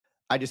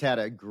I just had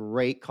a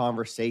great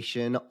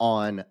conversation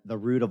on the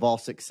root of all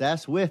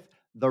success with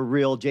the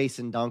real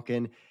Jason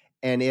Duncan,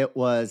 and it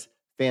was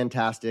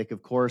fantastic.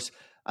 Of course,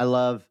 I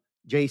love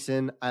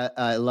Jason.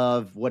 I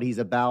love what he's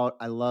about.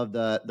 I love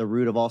the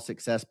Root of All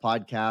Success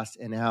podcast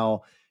and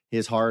how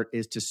his heart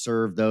is to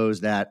serve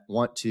those that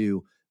want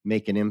to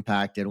make an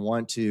impact and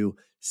want to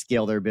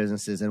scale their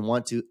businesses and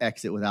want to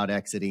exit without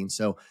exiting.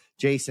 So,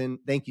 Jason,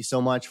 thank you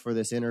so much for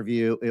this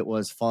interview. It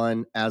was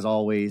fun as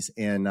always,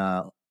 and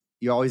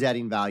you're always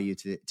adding value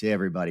to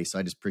everybody. So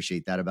I just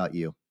appreciate that about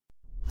you.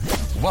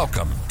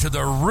 Welcome to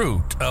the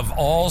Root of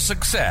All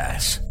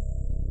Success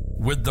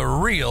with the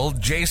real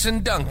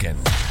Jason Duncan,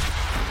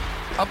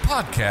 a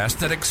podcast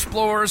that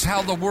explores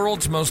how the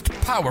world's most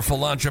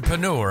powerful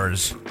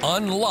entrepreneurs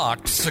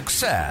unlocked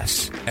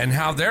success and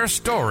how their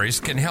stories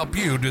can help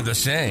you do the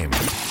same.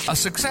 A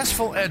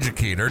successful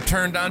educator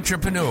turned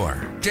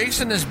entrepreneur,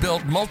 Jason has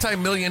built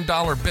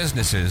multi-million-dollar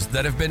businesses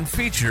that have been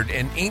featured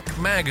in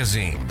Inc.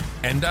 magazine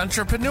and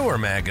Entrepreneur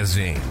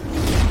magazine.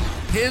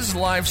 His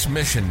life's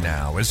mission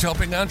now is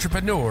helping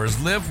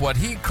entrepreneurs live what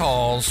he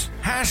calls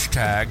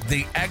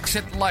 #the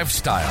exit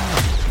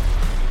lifestyle.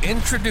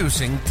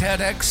 Introducing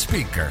TEDx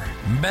speaker,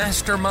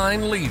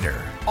 mastermind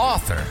leader,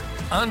 author,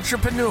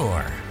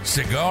 entrepreneur,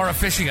 cigar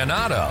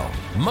aficionado,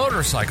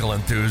 motorcycle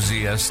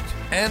enthusiast,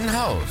 and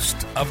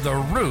host of the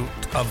Root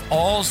of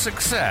All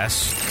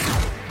Success,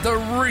 the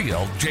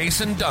real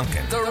Jason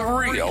Duncan. The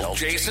real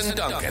Jason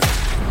Duncan.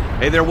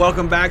 Hey there,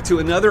 welcome back to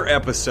another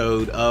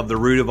episode of The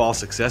Root of All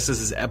Success.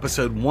 This is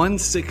episode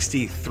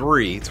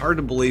 163. It's hard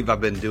to believe I've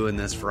been doing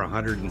this for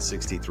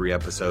 163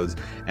 episodes,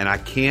 and I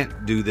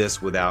can't do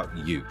this without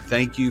you.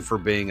 Thank you for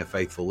being a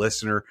faithful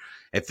listener.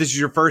 If this is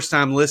your first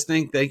time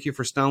listening, thank you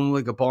for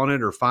stumbling upon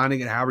it or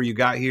finding it however you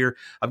got here.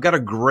 I've got a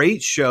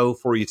great show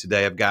for you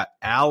today. I've got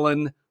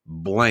Allan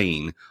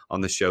Blain on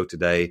the show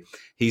today.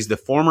 He's the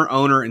former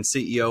owner and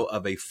CEO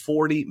of a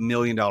 $40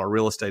 million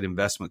real estate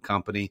investment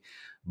company,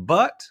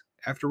 but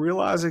after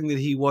realizing that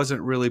he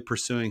wasn't really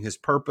pursuing his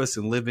purpose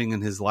and living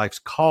in his life's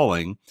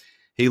calling,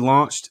 he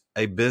launched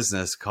a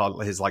business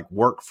called his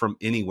work from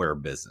anywhere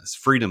business,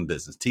 freedom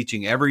business,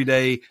 teaching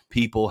everyday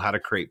people how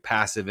to create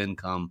passive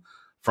income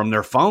from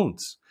their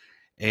phones.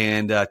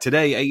 And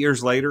today, 8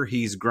 years later,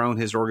 he's grown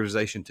his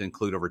organization to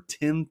include over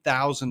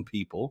 10,000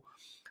 people,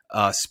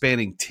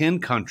 spanning 10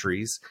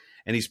 countries,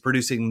 and he's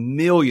producing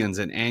millions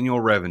in annual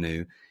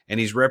revenue, and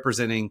he's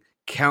representing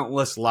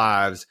countless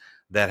lives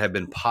that have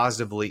been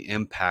positively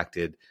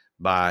impacted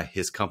by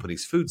his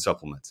company's food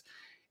supplements.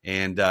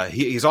 And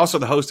he's also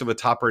the host of a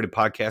top-rated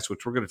podcast,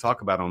 which we're going to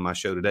talk about on my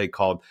show today,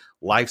 called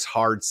Life's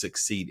Hard,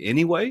 Succeed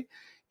Anyway.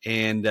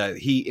 And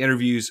he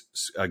interviews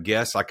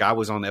guests, like I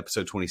was on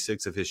episode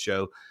 26 of his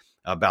show,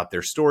 about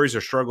their stories,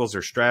 their struggles,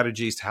 their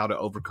strategies, how to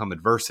overcome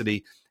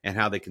adversity, and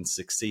how they can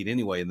succeed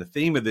anyway. And the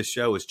theme of this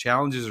show is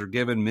challenges are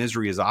given,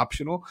 misery is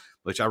optional,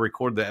 which I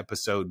record the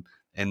episode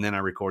and then I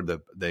record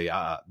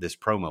this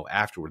promo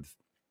afterward.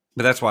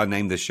 But that's why I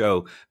named this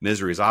show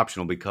Misery is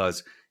Optional,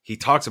 because he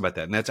talks about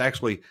that. And that's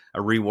actually a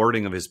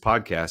rewording of his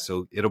podcast.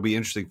 So it'll be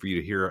interesting for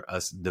you to hear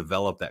us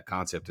develop that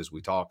concept as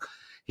we talk.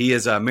 He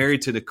is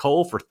married to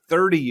Nicole for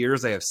 30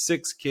 years. They have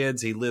 6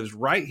 kids. He lives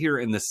right here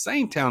in the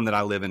same town that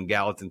I live in,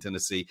 Gallatin,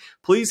 Tennessee.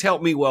 Please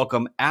help me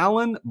welcome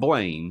Allan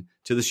Blain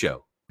to the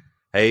show.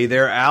 Hey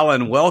there,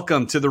 Allan.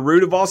 Welcome to the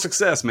Root of All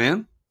Success,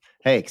 man.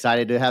 Hey,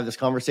 excited to have this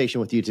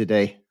conversation with you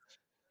today.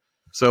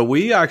 So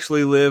we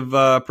actually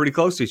live pretty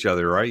close to each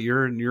other, right?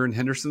 You're in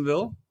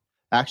Hendersonville?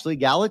 Actually,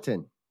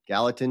 Gallatin,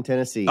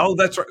 Tennessee. Oh,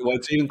 that's right. Well,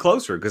 it's even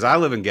closer because I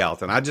live in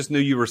Gallatin. I just knew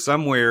you were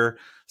somewhere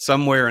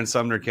in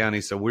Sumner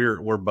County. So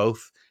we're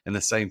both in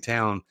the same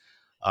town.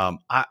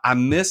 I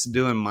miss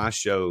doing my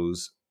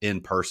shows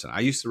in person.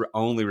 I used to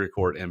only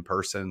record in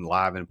person,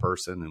 live in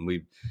person. And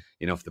we,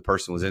 if the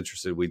person was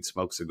interested, we'd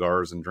smoke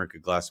cigars and drink a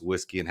glass of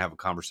whiskey and have a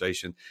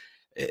conversation.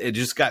 It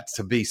just got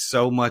to be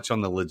so much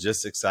on the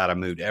logistics side. I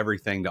moved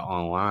everything to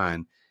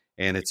online,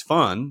 and it's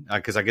fun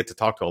because I get to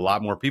talk to a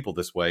lot more people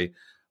this way.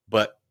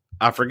 But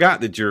I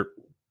forgot that you're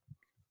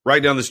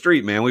right down the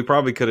street, man. We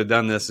probably could have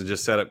done this and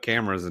just set up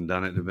cameras and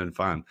done it. It'd have been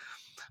fun.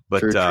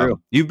 But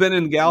True. You've been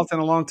in Gallatin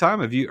a long time.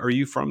 Are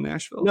you from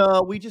Nashville?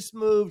 No, we just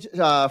moved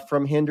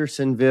from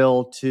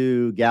Hendersonville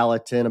to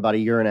Gallatin about a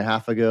year and a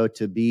half ago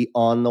to be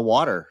on the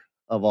water,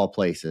 of all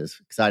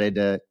places. Excited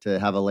to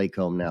have a lake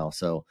home now.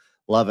 So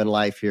loving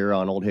life here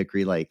on Old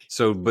Hickory Lake.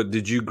 So, but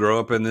did you grow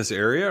up in this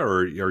area, or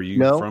are you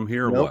from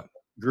here, or what?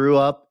 Grew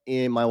up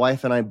my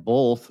wife and I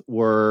both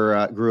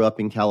grew up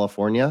in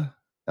California.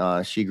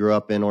 She grew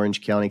up in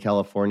Orange County,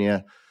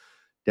 California,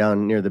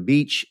 down near the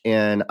beach.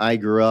 And I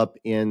grew up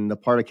in the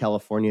part of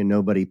California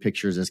nobody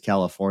pictures as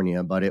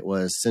California, but it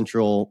was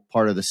central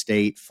part of the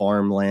state,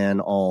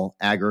 farmland, all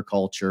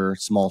agriculture,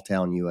 small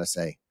town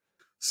USA.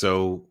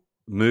 So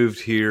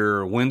moved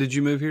here. When did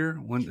you move here?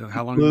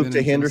 How long? Moved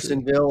to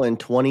Hendersonville in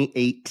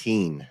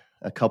 2018,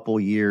 a couple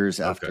years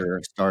after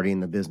starting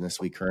the business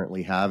we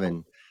currently have.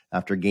 And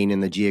after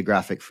gaining the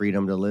geographic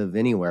freedom to live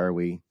anywhere,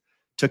 we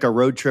took a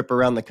road trip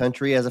around the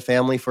country as a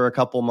family for a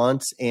couple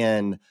months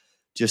and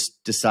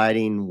just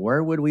deciding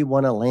where would we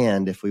want to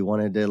land if we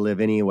wanted to live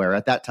anywhere.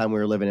 At that time, we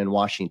were living in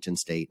Washington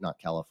State, not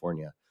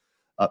California,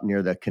 up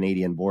near the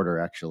Canadian border,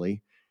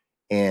 actually,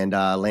 and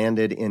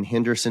landed in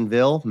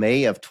Hendersonville,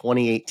 May of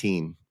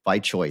 2018 by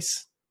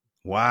choice.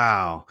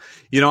 Wow.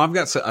 I've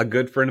got a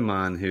good friend of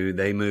mine who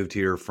they moved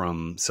here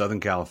from Southern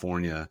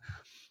California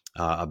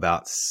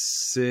about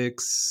 7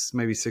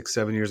 years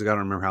ago. I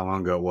don't remember how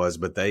long ago it was,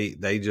 but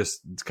they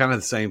just, it's kind of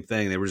the same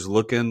thing. They were just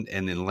looking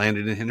and then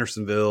landed in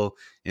Hendersonville,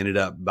 ended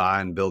up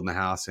building a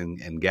house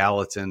in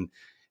Gallatin.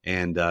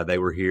 And they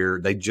were here.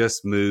 They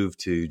just moved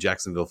to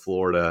Jacksonville,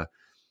 Florida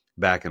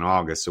back in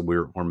August. So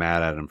we're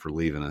mad at them for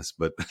leaving us,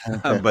 but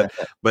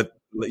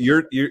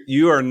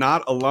you are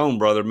not alone,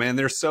 brother, man.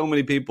 There's so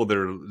many people that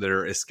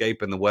are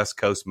escaping the West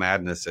Coast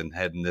madness and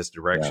heading this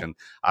direction.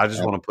 Yeah. I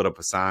just want to put up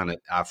a sign at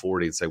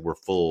I-40 and say we're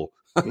full.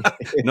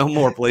 No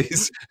more,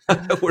 please.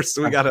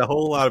 We got a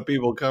whole lot of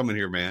people coming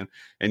here, man,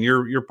 and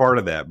you're part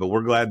of that. But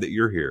we're glad that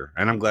you're here,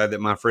 and I'm glad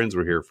that my friends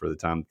were here for the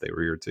time that they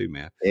were here too,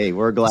 man. Hey,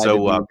 we're glad.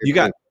 So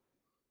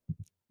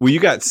you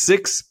got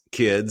 6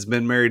 kids,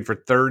 been married for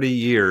 30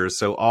 years.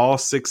 So all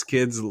 6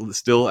 kids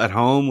still at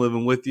home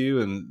living with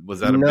you. And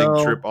was that a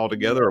big trip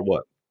altogether or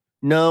what?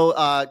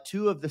 No,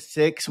 2 of the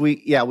 6, we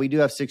do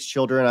have 6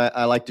 children.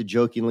 I like to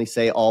jokingly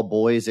say all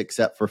boys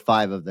except for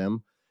 5 of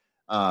them.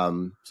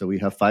 So we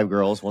have 5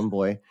 girls, 1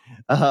 boy.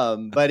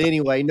 But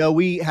anyway, no,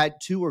 we had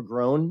 2 were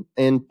grown,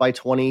 and by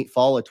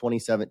fall of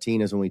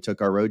 2017 is when we took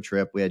our road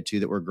trip. We had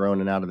 2 that were grown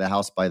and out of the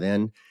house by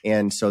then.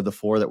 And so the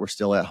 4 that were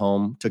still at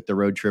home took the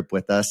road trip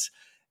with us.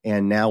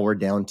 And now we're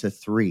down to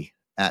 3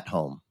 at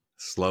home.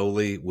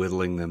 Slowly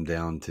whittling them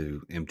down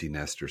to empty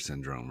nester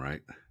syndrome,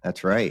 right?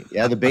 That's right.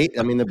 Yeah, the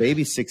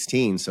baby's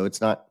 16, so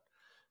it's not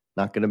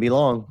going to be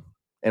long.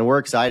 And we're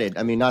excited.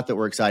 I mean, not that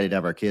we're excited to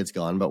have our kids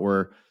gone, but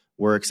we're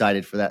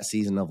excited for that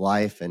season of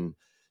life and,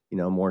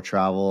 more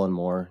travel and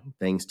more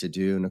things to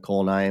do. Nicole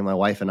and I, my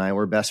wife and I,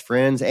 we're best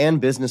friends and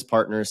business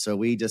partners, so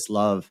we just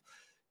love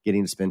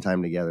getting to spend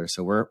time together.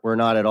 So we're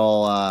not at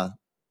all,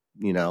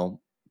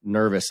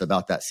 nervous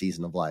about that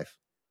season of life.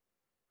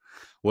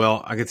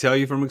 Well, I can tell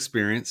you from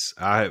experience,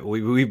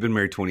 we've been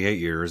married 28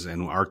 years,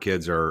 and our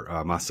kids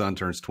are, my son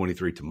turns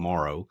 23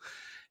 tomorrow,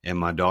 and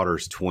my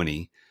daughter's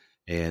 20.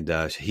 And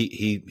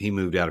he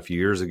moved out a few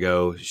years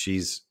ago.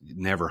 She's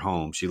never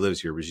home. She lives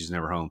here, but she's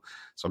never home.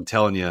 So I'm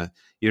telling you,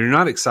 you're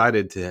not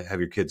excited to have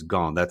your kids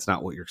gone. That's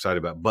not what you're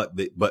excited about. But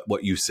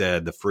what you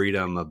said, the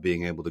freedom of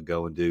being able to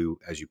go and do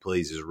as you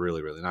please is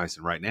really, really nice.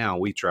 And right now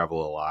we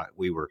travel a lot.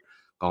 We were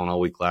gone all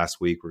week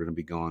last week. We're going to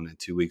be gone in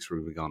 2 weeks. We're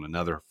going to be gone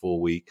another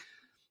full week.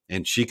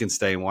 And she can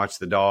stay and watch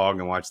the dog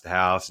and watch the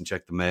house and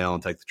check the mail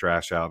and take the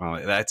trash out. And all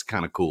that. That's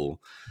kind of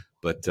cool.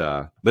 But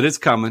it's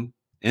coming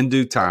in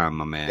due time,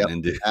 my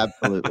man. Yep,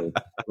 absolutely.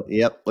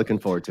 Yep. Looking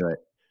forward to it.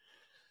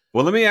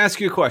 Well, let me ask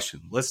you a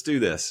question. Let's do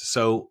this.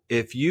 So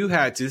if you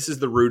had to, this is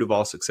the Root of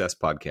All Success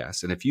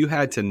podcast. And if you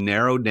had to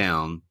narrow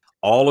down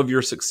all of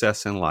your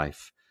success in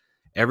life,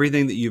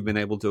 everything that you've been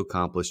able to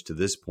accomplish to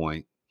this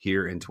point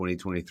here in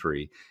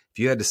 2023, if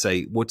you had to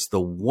say, what's the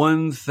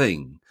one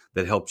thing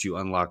that helped you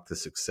unlock the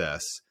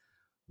success,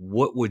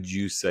 what would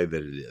you say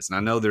that it is? And I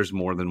know there's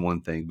more than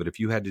one thing, but if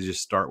you had to just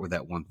start with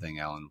that one thing,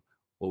 Allan,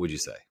 what would you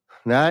say?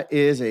 That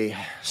is a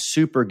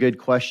super good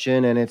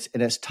question. And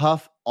it's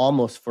tough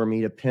almost for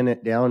me to pin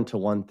it down to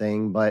one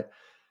thing, but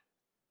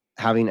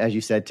having, as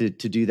you said, to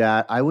do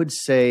that, I would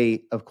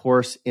say, of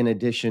course, in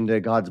addition to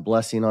God's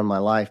blessing on my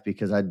life,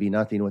 because I'd be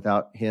nothing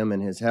without him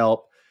and his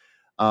help,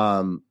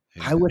 I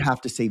would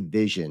have to say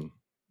vision,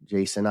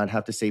 Jason. I'd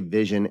have to say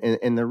vision.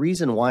 And the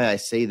reason why I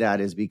say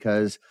that is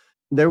because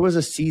there was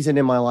a season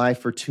in my life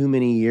for too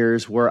many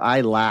years where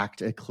I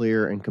lacked a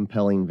clear and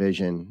compelling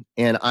vision.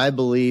 And I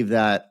believe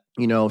that,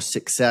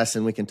 success,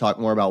 and we can talk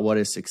more about what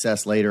is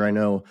success later. I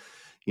know,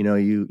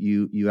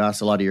 you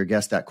asked a lot of your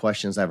guests that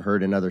questions I've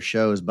heard in other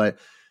shows, but,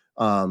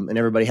 and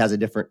everybody has a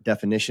different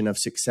definition of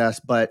success.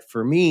 But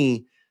for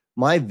me,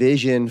 my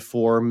vision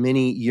for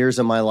many years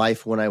of my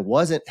life when I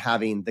wasn't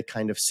having the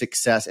kind of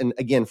success, and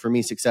again, for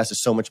me, success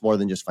is so much more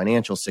than just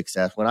financial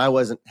success. When I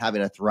wasn't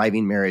having a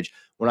thriving marriage,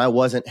 when I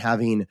wasn't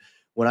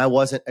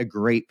a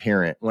great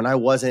parent, when I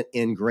wasn't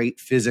in great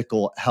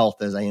physical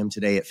health as I am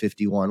today at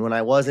 51, when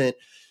I wasn't,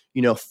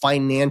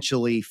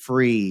 financially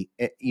free,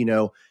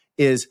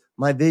 is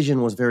my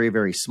vision was very,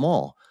 very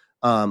small.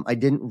 I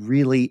didn't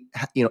really,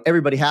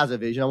 everybody has a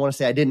vision. I want to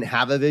say I didn't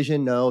have a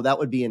vision. No, that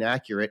would be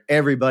inaccurate.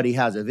 Everybody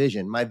has a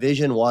vision. My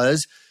vision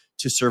was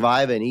to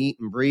survive and eat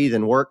and breathe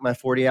and work my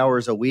 40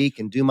 hours a week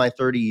and do my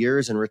 30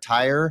 years and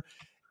retire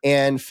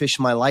and fish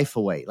my life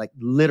away. Like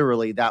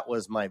literally that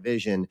was my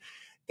vision.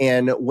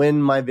 And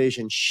when my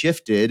vision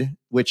shifted,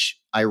 which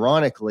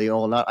ironically,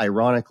 well, not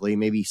ironically,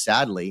 maybe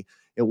sadly,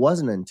 it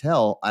wasn't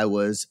until I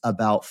was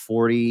about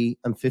 40,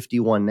 I'm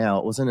 51 now.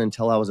 It wasn't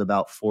until I was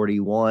about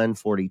 41,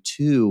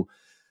 42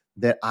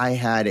 that I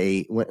had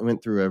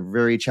went through a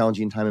very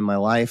challenging time in my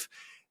life.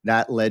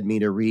 That led me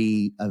to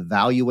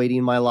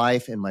reevaluating my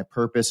life and my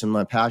purpose and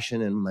my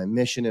passion and my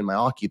mission and my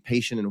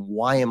occupation and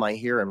why am I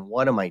here and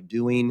what am I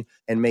doing,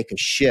 and make a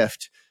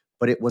shift.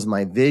 But it was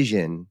my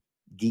vision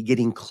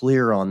getting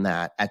clear on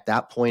that at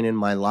that point in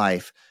my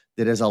life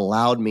that has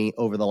allowed me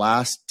over the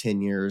last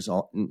 10 years,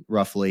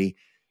 roughly,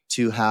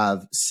 to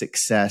have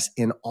success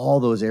in all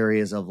those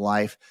areas of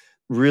life.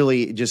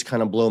 Really just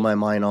kind of blow my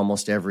mind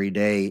almost every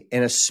day.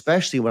 And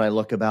especially when I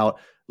look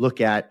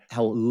at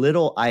how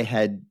little I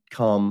had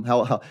come,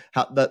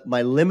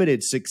 my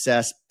limited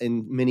success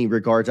in many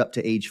regards up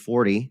to age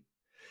 40.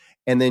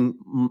 And then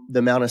the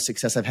amount of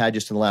success I've had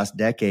just in the last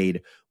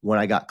decade when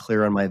I got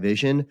clear on my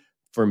vision.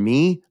 For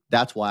me,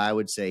 that's why I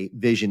would say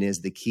vision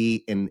is the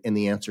key and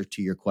the answer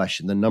to your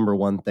question, the number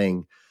one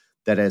thing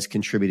that has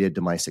contributed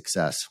to my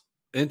success.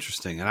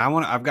 Interesting. And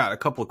I've got a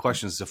couple of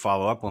questions to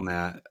follow up on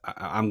that.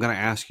 I'm going to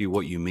ask you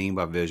what you mean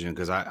by vision,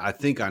 because I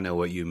think I know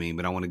what you mean,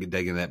 but I want to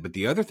dig into that. But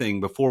the other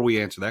thing before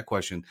we answer that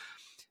question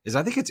is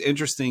I think it's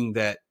interesting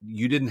that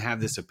you didn't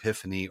have this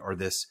epiphany or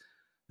this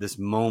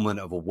moment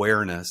of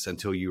awareness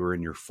until you were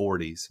in your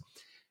 40s.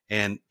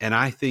 And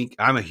I think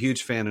I'm a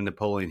huge fan of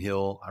Napoleon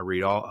Hill. I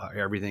read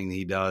everything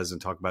he does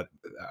and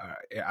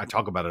I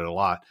talk about it a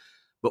lot.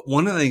 But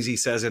one of the things he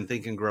says in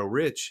Think and Grow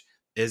Rich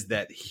is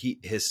that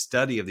his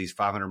study of these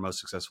 500 most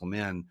successful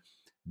men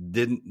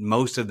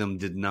most of them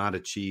did not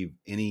achieve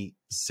any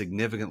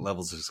significant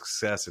levels of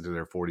success into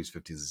their 40s,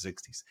 50s, and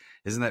 60s.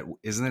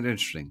 Isn't that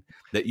interesting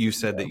that you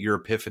said that your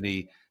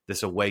epiphany,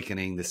 this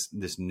awakening,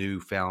 this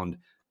newfound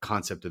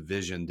concept of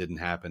vision didn't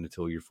happen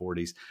until your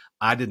 40s?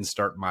 I didn't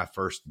start my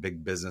first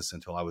big business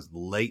until I was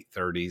late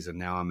 30s, and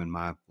now I'm in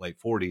my late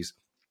 40s.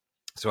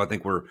 So I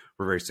think we're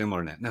very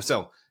similar in that.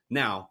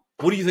 Now,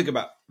 what do you think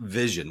about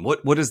vision?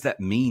 What does that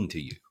mean to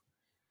you?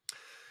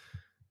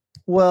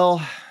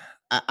 Well,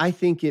 I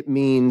think it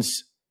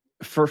means,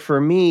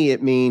 for me,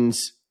 it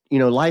means,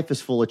 life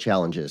is full of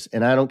challenges.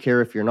 And I don't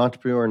care if you're an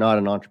entrepreneur or not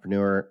an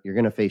entrepreneur, you're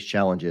going to face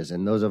challenges.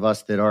 And those of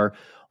us that are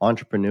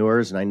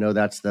entrepreneurs, and I know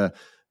that's the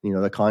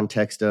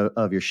context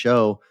of your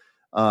show,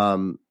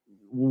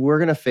 we're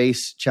going to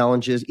face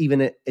challenges,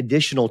 even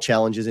additional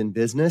challenges in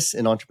business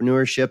and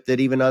entrepreneurship that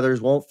even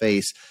others won't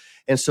face.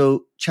 And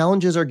so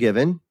challenges are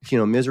given,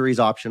 misery is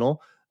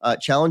optional.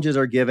 Challenges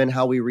are given.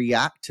 How we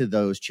react to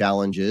those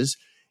challenges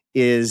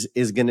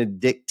is going to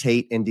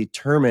dictate and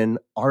determine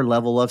our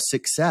level of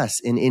success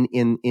in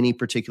any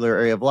particular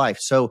area of life.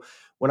 So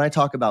when I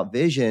talk about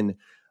vision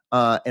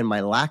and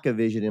my lack of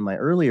vision in my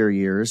earlier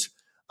years,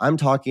 I'm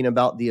talking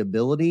about the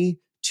ability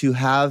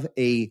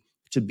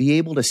to be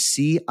able to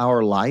see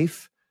our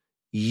life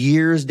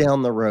years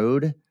down the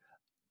road,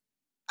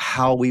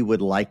 how we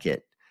would like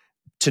it.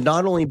 To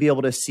not only be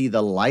able to see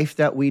the life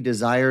that we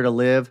desire to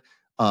live,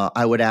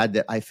 I would add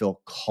that I feel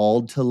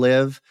called to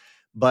live,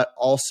 but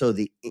also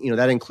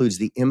that includes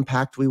the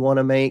impact we want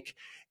to make.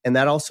 And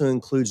that also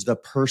includes the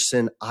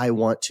person I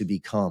want to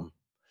become.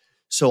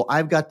 So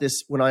I've got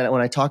this, when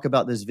I talk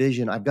about this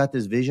vision, I've got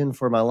this vision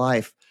for my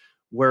life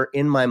where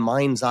in my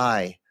mind's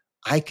eye,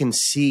 I can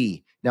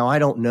see. Now, I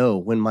don't know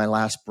when my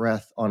last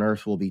breath on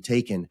earth will be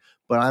taken,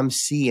 but I'm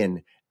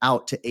seeing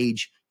out to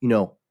age,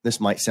 this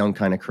might sound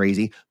kind of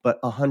crazy,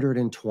 but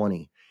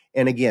 120.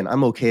 And again,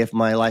 I'm okay if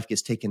my life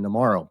gets taken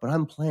tomorrow, but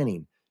I'm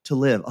planning to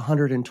live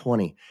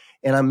 120.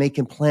 And I'm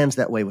making plans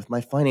that way with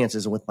my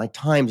finances and with my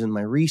times and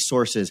my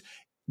resources.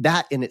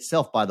 That in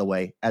itself, by the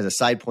way, as a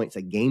side point, is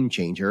a game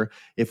changer.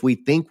 If we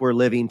think we're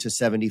living to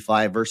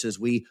 75 versus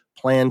we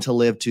plan to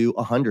live to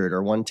 100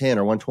 or 110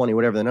 or 120,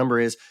 whatever the number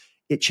is,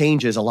 it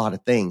changes a lot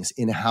of things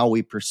in how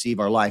we perceive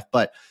our life.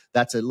 But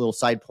that's a little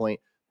side point.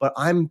 But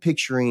I'm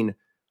picturing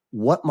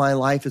what my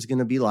life is going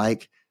to be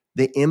like,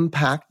 the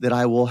impact that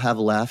I will have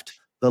left,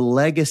 the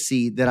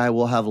legacy that I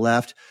will have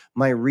left,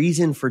 my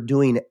reason for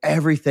doing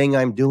everything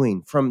I'm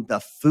doing, from the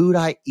food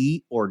I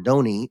eat or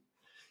don't eat,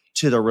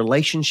 to the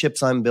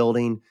relationships I'm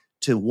building,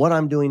 to what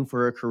I'm doing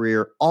for a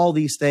career, all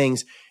these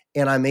things.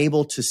 And I'm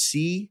able to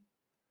see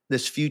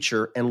this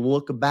future and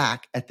look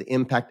back at the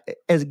impact.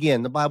 As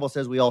again, the Bible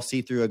says we all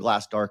see through a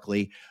glass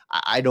darkly.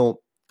 I don't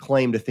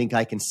claim to think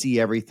I can see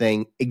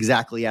everything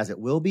exactly as it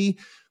will be,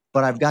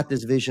 but I've got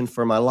this vision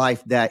for my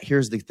life that,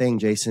 here's the thing,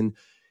 Jason,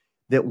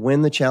 that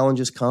when the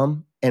challenges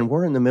come, and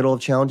we're in the middle of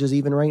challenges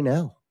even right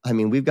now. I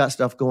mean, we've got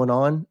stuff going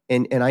on,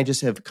 and I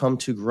just have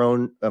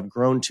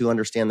grown to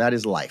understand that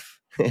is life.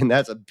 And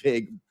that's a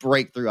big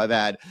breakthrough I've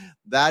had.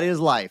 That is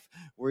life.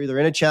 We're either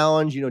in a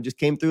challenge, just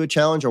came through a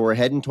challenge, or we're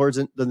heading towards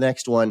the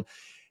next one.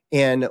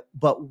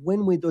 But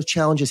when those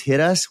challenges hit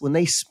us, when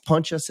they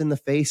punch us in the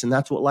face, and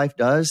that's what life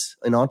does,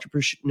 in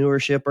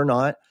entrepreneurship or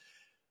not,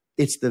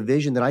 it's the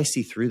vision that I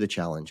see through the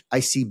challenge. I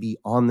see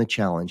beyond the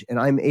challenge, and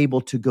I'm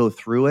able to go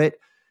through it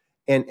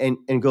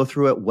and go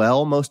through it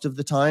well most of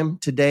the time.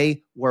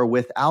 Today, where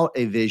without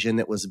a vision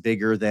that was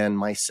bigger than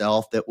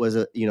myself, that was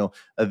a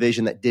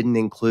vision that didn't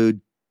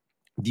include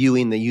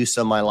viewing the use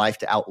of my life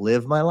to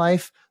outlive my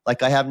life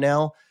like I have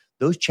now,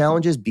 those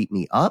challenges beat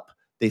me up.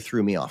 They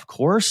threw me off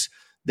course.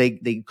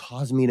 They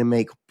caused me to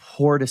make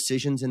poor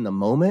decisions in the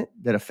moment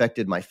that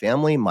affected my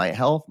family, my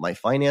health, my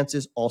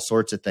finances, all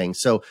sorts of things.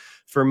 So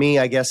for me,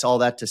 I guess all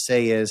that to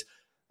say is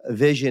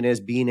vision is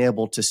being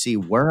able to see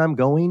where I'm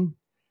going,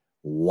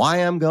 why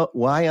I'm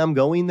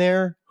going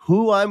there,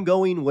 who I'm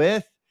going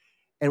with,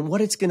 and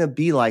what it's going to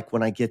be like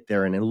when I get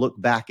there and look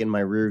back in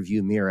my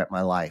rearview mirror at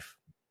my life.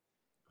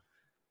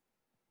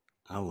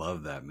 I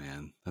love that,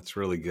 man. That's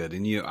really good.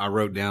 And I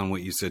wrote down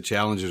what you said.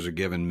 Challenges are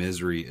given.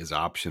 Misery is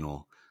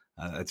optional.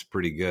 That's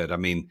pretty good. I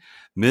mean,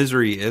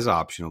 misery is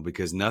optional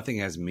because nothing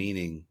has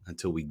meaning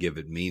until we give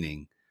it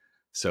meaning.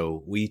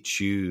 So we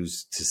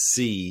choose to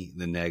see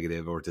the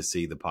negative or to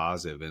see the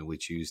positive, and we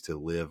choose to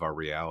live our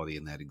reality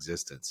in that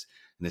existence.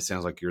 And it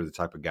sounds like you're the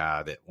type of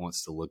guy that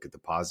wants to look at the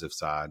positive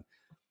side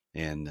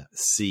and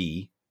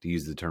see, to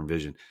use the term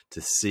vision,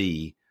 to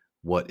see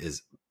what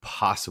is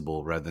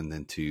possible rather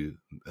than to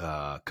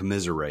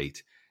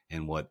commiserate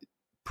and what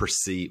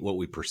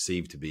we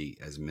perceive to be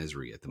as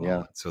misery at the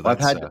moment. So I've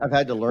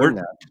had to learn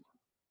that.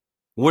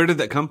 Where did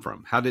that come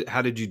from? How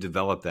did you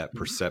develop that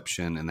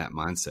perception and that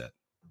mindset?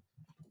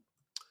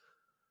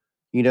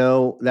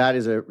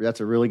 That's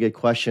a really good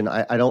question.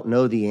 I don't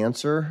know the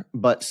answer,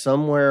 but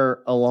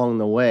somewhere along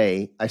the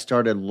way, I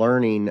started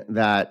learning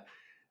that.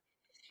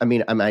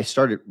 I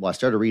started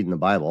reading the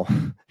Bible,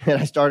 and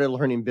I started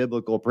learning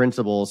biblical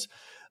principles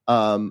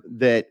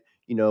that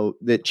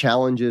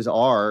challenges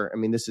are.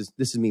 This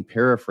is me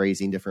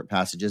paraphrasing different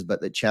passages,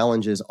 but that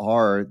challenges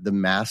are the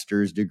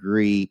master's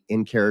degree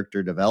in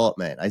character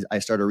development. I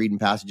started reading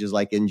passages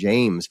like in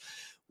James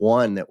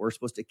 1 that we're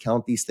supposed to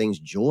count these things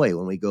joy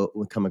when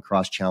we come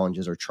across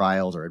challenges or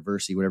trials or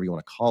adversity, whatever you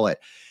want to call it.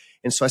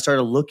 And so I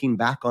started looking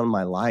back on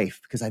my life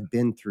because I'd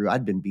been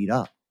beat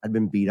up. I'd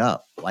been beat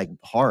up like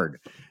hard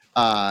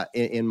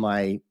in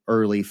my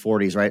early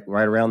 40s,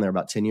 right around there,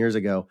 about 10 years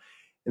ago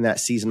in that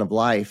season of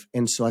life.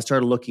 And so I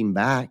started looking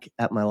back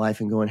at my life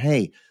and going,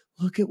 hey,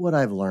 look at what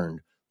I've learned.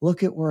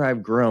 Look at where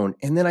I've grown.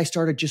 And then I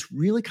started just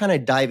really kind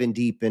of diving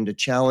deep into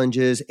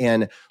challenges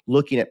and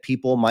looking at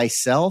people,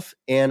 myself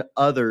and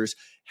others,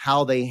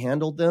 how they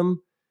handled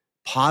them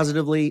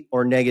positively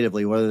or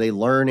negatively, whether they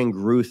learned and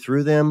grew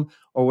through them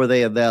or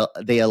whether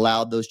they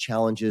allowed those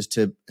challenges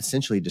to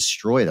essentially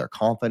destroy their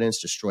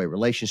confidence, destroy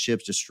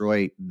relationships,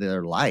 destroy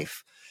their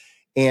life.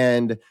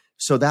 And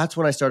so that's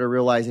when I started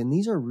realizing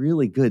these are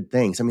really good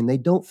things. They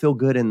don't feel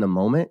good in the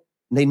moment.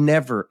 They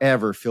never,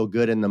 ever feel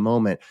good in the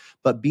moment.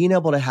 But being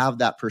able to have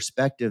that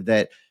perspective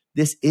that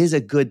this is a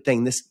good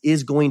thing, this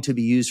is going to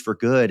be used for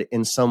good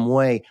in some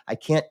way. I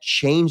can't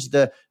change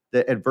the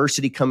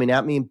adversity coming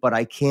at me, but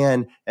I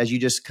can, as you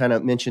just kind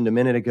of mentioned a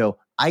minute ago,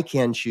 I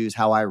can choose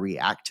how I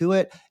react to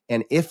it.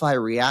 And if I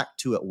react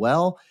to it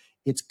well,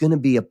 it can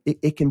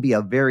be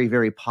a very,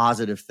 very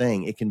positive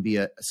thing. It can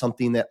be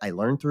something that I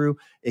learn through.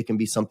 It can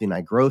be something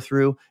I grow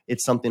through.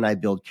 It's something I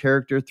build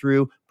character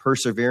through,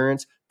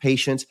 perseverance,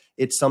 patience.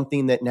 It's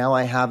something that now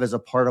I have as a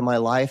part of my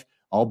life,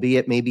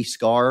 albeit maybe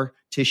scar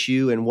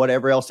tissue and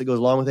whatever else that goes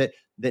along with it,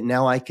 that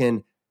now I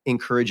can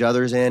encourage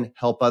others in,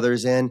 help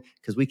others in,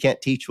 because we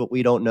can't teach what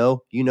we don't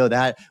know. You know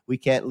that. We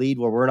can't lead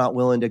where we're not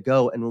willing to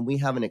go. And when we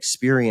have an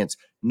experience,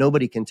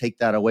 nobody can take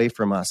that away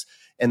from us.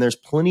 And there's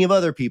plenty of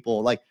other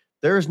people, like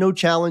there is no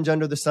challenge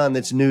under the sun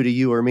that's new to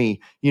you or me.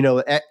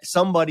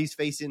 Somebody's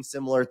facing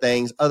similar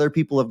things. Other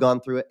people have gone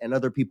through it and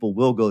other people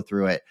will go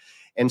through it.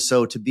 And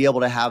so to be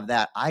able to have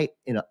that,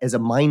 as a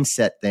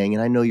mindset thing,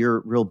 and I know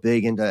you're real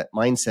big into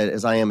mindset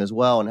as I am as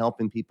well and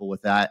helping people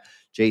with that,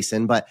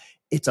 Jason, but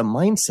it's a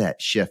mindset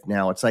shift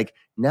now. It's like,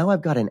 now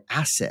I've got an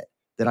asset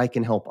that I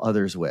can help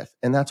others with.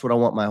 And that's what I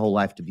want my whole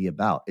life to be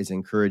about, is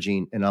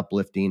encouraging and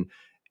uplifting.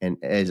 And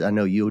as I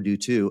know you do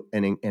too,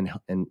 and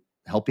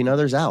helping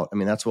others out.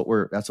 That's what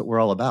we're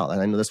all about.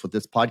 And I know that's what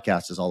this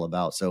podcast is all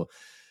about. So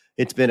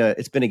it's been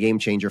a game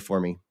changer for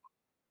me.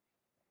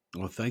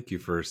 Well, thank you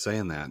for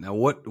saying that. Now,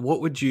 what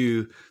would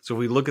you, so if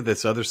we look at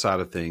this other side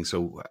of things,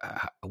 so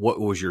what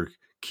was your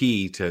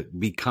key to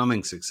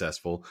becoming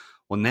successful?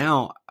 Well,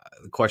 now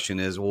the question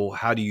is,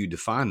 how do you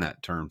define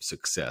that term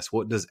success?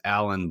 What does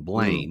Allan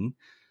Blain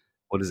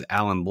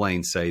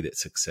say that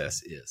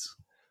success is?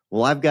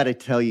 Well, I've got to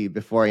tell you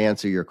before I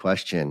answer your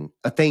question,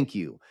 thank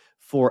you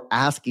for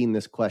asking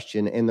this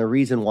question. And the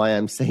reason why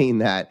I'm saying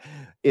that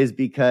is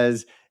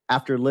because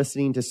after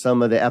listening to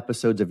some of the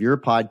episodes of your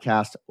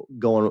podcast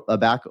going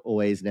back a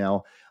ways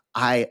now,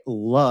 I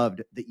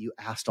loved that you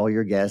asked all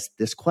your guests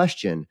this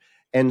question.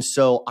 And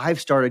so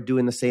I've started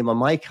doing the same on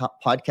my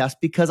podcast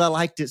because I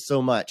liked it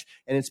so much.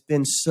 And it's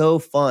been so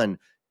fun,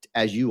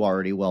 as you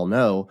already well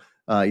know,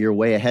 you're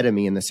way ahead of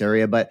me in this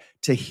area, but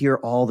to hear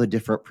all the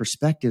different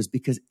perspectives,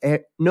 because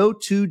no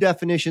two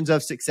definitions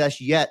of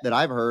success yet that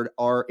I've heard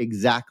are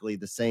exactly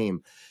the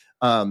same.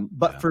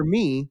 For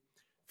me,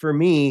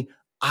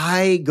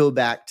 I go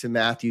back to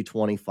Matthew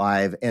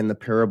 25 and the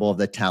parable of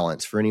the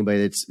talents for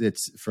anybody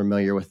that's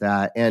familiar with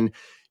that. And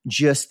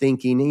just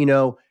thinking,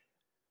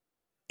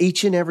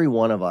 each and every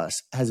one of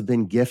us has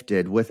been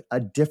gifted with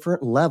a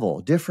different level,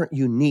 different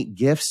unique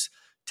gifts,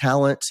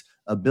 talents,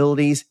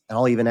 abilities, and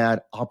I'll even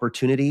add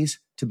opportunities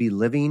to be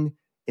living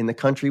in the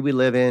country we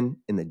live in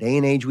the day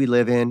and age we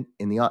live in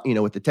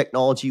the, with the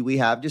technology we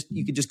have.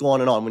 You could just go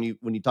on and on when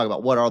you talk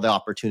about what are the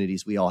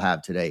opportunities we all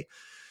have today.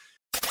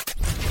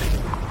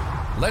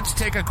 Let's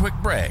take a quick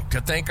break to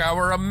thank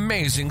our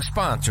amazing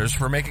sponsors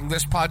for making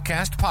this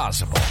podcast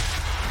possible.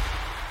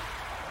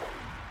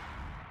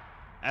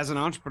 As an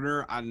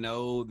entrepreneur, I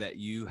know that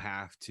you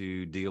have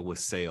to deal with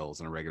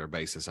sales on a regular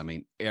basis. I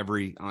mean,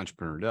 every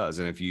entrepreneur does.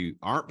 And if you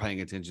aren't paying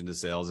attention to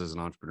sales as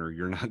an entrepreneur,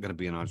 you're not going to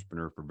be an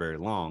entrepreneur for very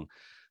long.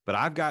 But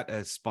I've got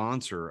a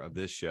sponsor of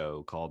this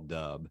show called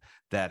Dub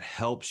that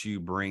helps you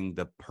bring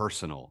the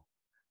personal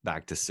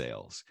back to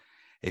sales.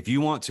 If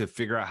you want to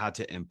figure out how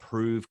to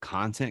improve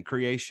content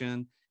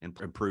creation and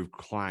improve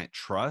client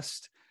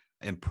trust,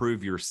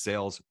 improve your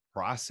sales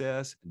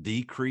process,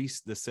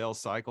 decrease the sales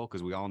cycle,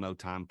 because we all know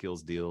time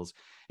kills deals.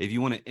 If you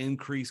want to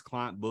increase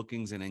client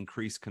bookings and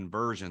increase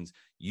conversions,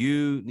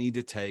 you need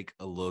to take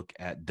a look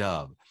at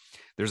Dub.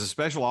 There's a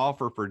special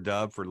offer for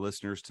Dub for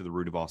listeners to The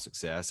Root of All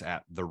Success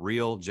at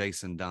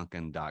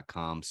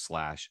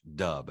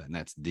therealjasonduncan.com/Dub. And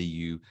that's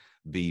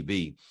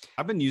DUBB.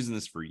 I've been using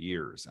this for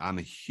years. I'm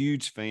a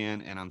huge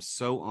fan, and I'm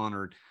so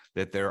honored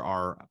that they're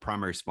our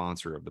primary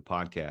sponsor of the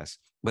podcast.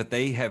 But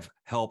they have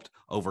helped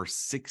over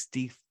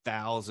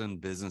 60,000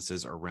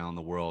 businesses around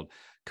the world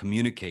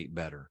communicate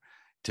better,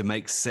 to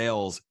make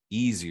sales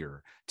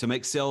easier, to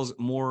make sales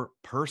more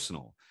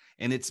personal.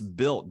 And it's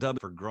built Dub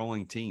for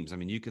growing teams. I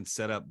mean, you can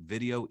set up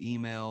video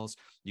emails,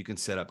 you can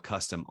set up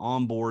custom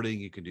onboarding,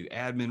 you can do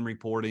admin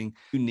reporting.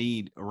 You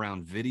need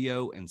around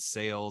video and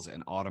sales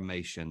and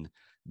automation.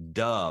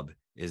 Dub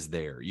is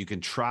there. You can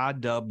try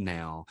Dub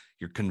now.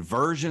 Your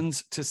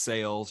conversions to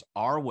sales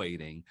are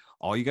waiting.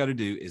 All you got to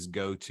do is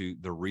go to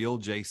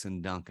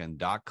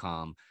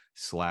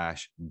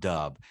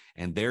therealjasonduncan.com/Dub.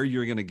 And there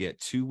you're going to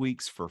get 2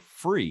 weeks for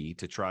free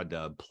to try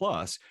Dub.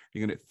 Plus,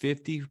 you're going to get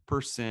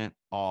 50%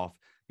 off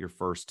your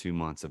first 2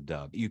 months of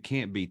Dub. You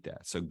can't beat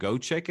that. So go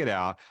check it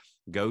out.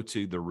 Go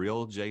to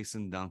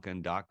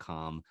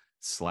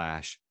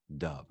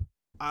therealjasonduncan.com/Dub.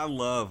 I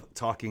love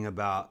talking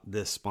about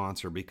this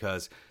sponsor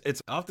because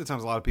it's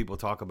oftentimes a lot of people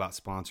talk about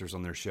sponsors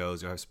on their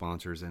shows. They have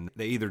sponsors and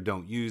they either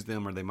don't use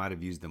them or they might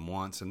have used them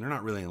once and they're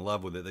not really in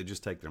love with it. They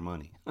just take their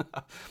money.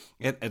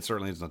 It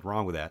certainly there's nothing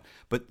wrong with that.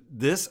 But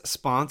this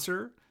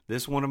sponsor,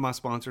 this one of my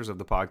sponsors of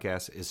the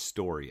podcast is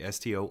Story,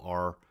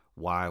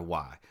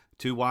 STORYY.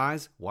 2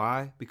 Ys.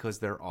 Why? Because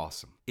they're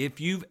awesome. If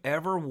you've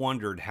ever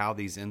wondered how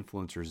these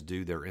influencers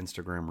do their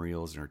Instagram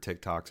Reels and their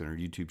TikToks and their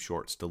YouTube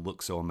Shorts to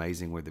look so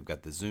amazing, where they've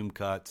got the zoom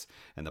cuts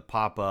and the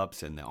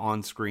pop-ups and the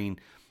on-screen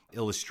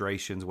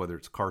illustrations, whether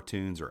it's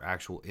cartoons or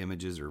actual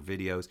images or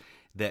videos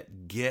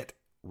that get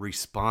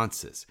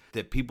responses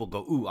that people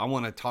go, ooh, I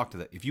want to talk to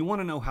that. If you want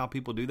to know how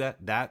people do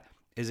that, that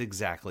is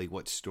exactly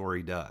what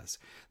Story does.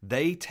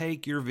 They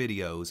take your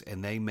videos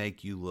and they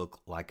make you look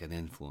like an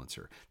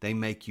influencer. They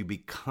make you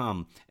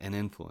become an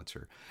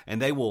influencer.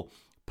 And they will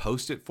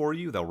post it for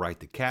you. They'll write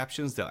the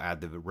captions. They'll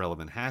add the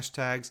relevant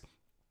hashtags.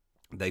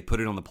 They put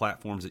it on the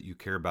platforms that you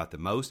care about the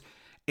most.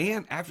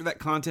 And after that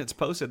content's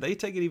posted, they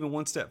take it even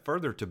one step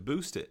further to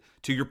boost it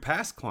to your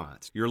past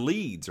clients, your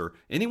leads, or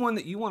anyone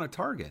that you want to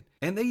target.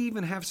 And they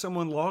even have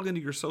someone log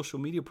into your social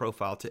media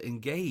profile to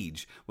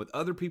engage with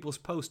other people's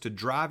posts to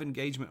drive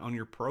engagement on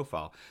your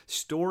profile.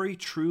 Story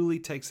truly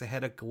takes the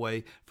headache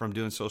away from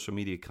doing social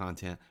media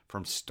content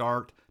from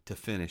start to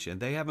finish. And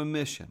they have a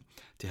mission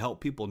to help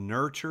people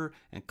nurture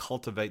and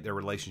cultivate their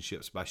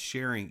relationships by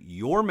sharing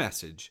your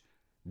message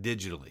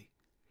digitally.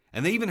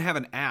 And they even have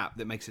an app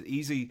that makes it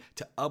easy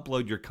to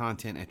upload your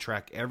content and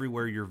track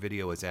everywhere your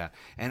video is at.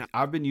 And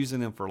I've been using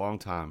them for a long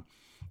time.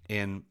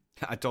 And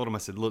I told them, I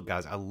said, look,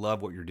 guys, I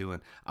love what you're doing.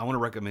 I want to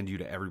recommend you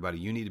to everybody.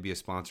 You need to be a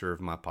sponsor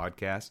of my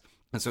podcast.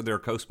 And so they're a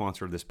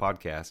co-sponsor of this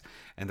podcast.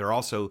 And they're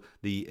also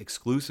the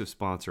exclusive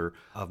sponsor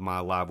of my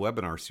live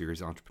webinar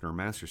series, Entrepreneur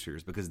Master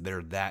Series, because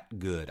they're that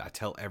good. I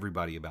tell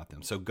everybody about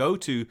them. So go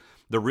to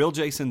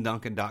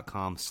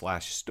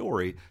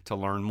therealjasonduncan.com/story to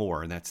learn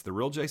more. And that's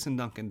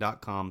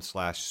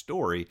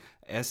therealjasonduncan.com/story,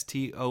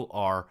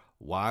 STORYY.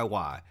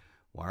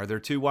 Why are there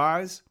 2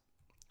 Ys?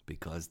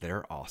 Because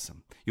they're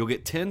awesome. You'll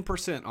get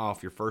 10%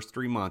 off your first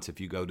 3 months if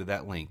you go to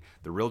that link,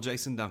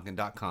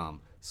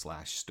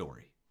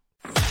 therealjasonduncan.com/story.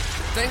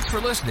 Thanks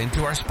for listening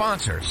to our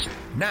sponsors.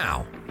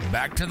 Now,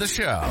 back to the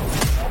show.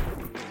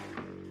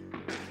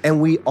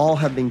 And we all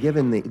have been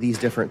given these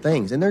different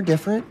things, and they're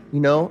different. You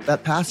know,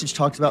 that passage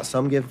talks about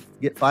some get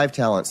 5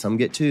 talents, some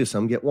get 2,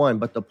 some get 1.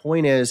 But the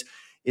point is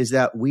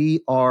that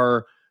we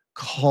are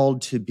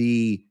called to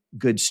be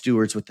good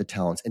stewards with the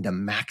talents and to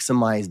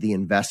maximize the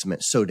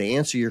investment. So to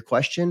answer your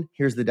question,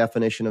 here's the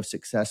definition of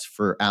success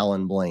for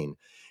Allan Blain,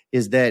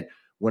 is that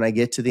when I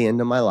get to the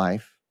end of my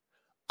life,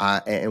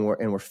 and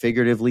we're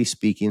figuratively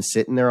speaking,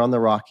 sitting there on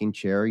the rocking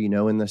chair, you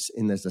know,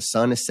 the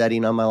sun is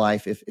setting on my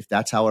life. If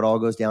that's how it all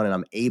goes down, and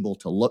I'm able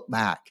to look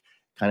back,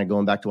 kind of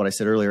going back to what I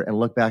said earlier, and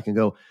look back and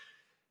go,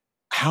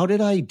 how did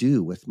I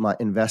do with my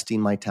investing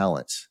my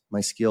talents,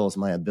 my skills,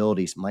 my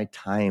abilities, my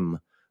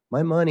time,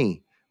 my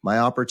money, my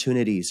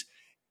opportunities?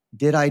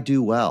 Did I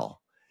do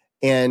well?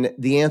 And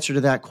the answer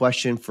to that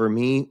question for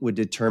me would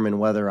determine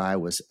whether I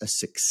was a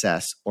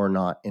success or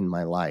not in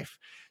my life.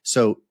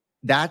 So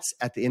that's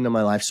at the end of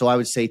my life. So I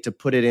would say, to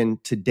put it in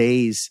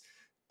today's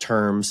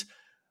terms,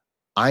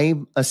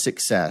 I'm a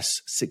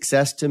success.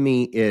 Success to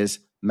me is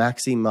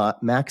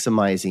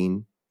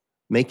maximizing,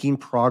 making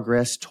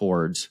progress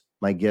towards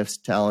my gifts,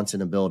 talents,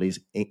 and abilities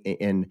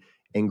and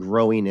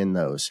growing in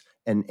those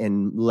and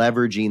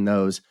leveraging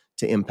those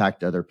to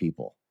impact other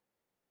people.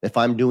 If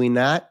I'm doing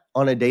that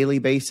on a daily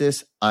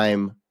basis,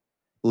 I'm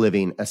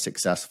living a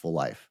successful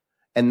life.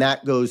 And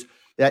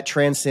that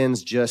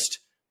transcends just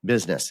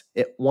business.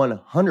 It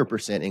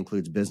 100%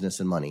 includes business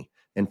and money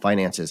and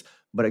finances,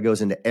 but it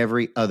goes into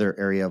every other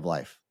area of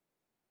life.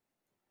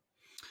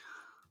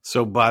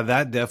 So by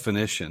that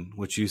definition,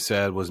 which you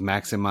said was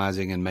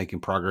maximizing and making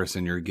progress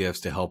in your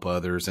gifts to help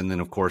others. And then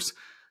of course,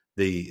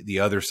 the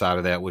other side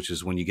of that, which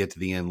is when you get to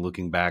the end,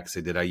 looking back,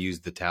 say, did I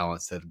use the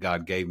talents that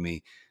God gave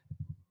me?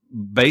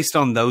 Based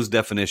on those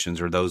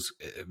definitions or those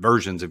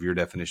versions of your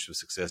definition of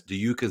success, do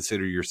you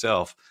consider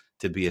yourself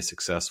to be a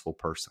successful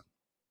person?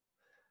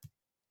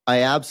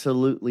 I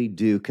absolutely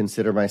do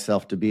consider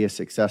myself to be a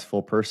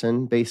successful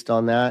person based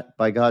on that,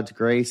 by God's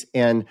grace.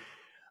 And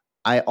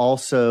I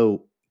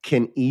also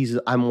I'm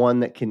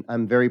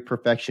very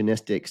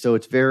perfectionistic. So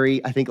it's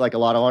I think like a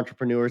lot of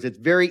entrepreneurs, it's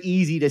very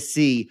easy to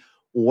see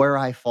where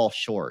I fall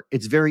short.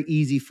 It's very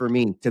easy for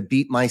me to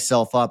beat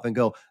myself up and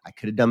go, I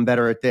could have done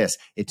better at this.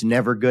 It's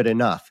never good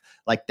enough.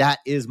 Like that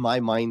is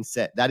my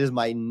mindset. That is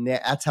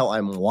that's how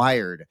I'm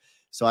wired.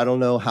 So I don't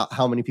know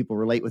how many people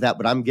relate with that,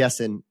 but I'm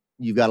guessing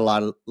you've got a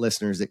lot of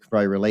listeners that could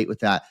probably relate with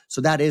that.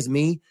 So that is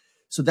me.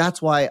 So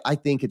that's why I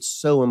think it's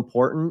so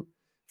important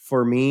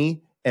for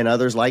me and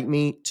others like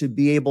me to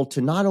be able to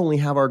not only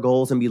have our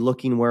goals and be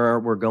looking where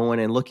we're going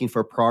and looking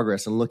for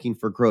progress and looking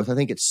for growth. I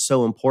think it's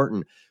so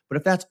important. But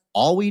if that's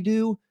all we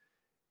do,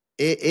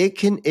 it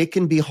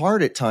can be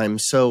hard at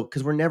times. So,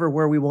 because we're never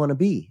where we want to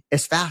be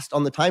as fast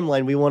on the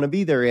timeline we want to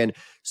be there in.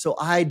 So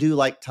I do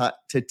like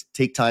to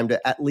take time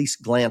to at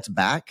least glance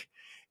back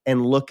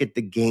and look at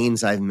the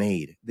gains I've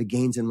made, the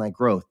gains in my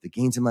growth, the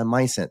gains in my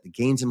mindset, the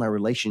gains in my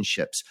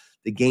relationships,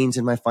 the gains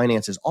in my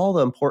finances, all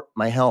the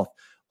my health,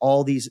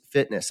 all these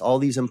fitness, all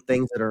these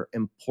things that are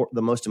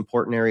the most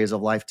important areas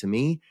of life to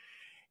me.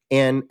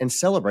 And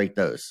celebrate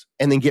those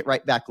and then get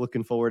right back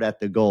looking forward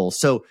at the goals.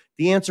 So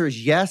the answer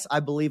is yes,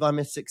 I believe I'm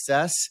a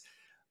success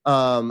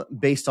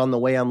based on the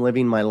way I'm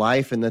living my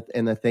life and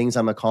the things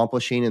I'm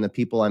accomplishing and the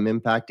people I'm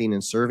impacting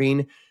and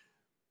serving.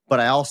 But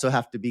I also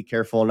have to be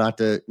careful not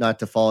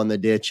to fall in the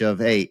ditch of,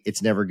 hey,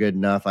 it's never good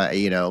enough.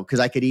 Because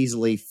I could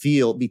easily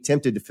be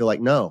tempted to feel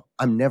like, no,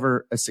 I'm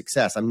never a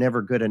success. I'm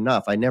never good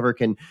enough. I never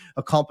can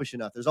accomplish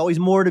enough. There's always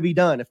more to be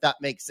done, if that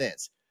makes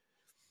sense.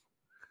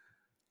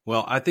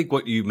 Well, I think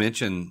what you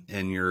mentioned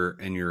in your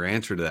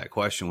answer to that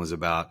question was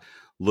about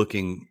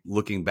looking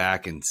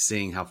back and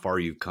seeing how far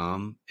you've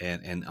come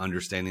and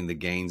understanding the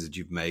gains that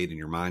you've made in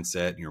your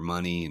mindset and your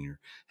money and your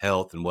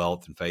health and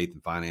wealth and faith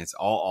and finance,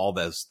 all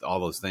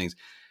those things.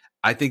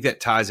 I think that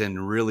ties in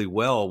really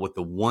well with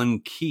the one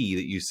key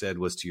that you said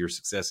was to your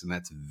success, and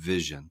that's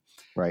vision.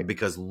 Right.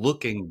 Because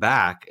looking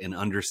back and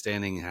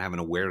understanding and having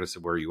awareness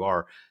of where you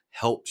are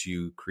helps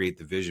you create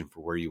the vision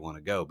for where you want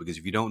to go. Because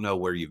if you don't know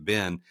where you've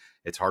been,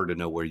 it's hard to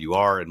know where you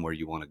are and where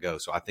you want to go.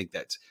 So I think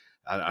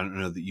I don't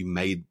know that you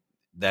made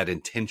that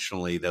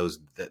intentionally, those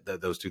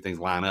two things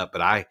line up,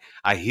 but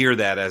I hear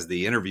that as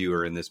the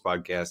interviewer in this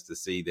podcast to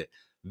see that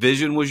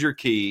vision was your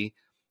key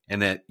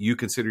and that you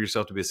consider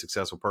yourself to be a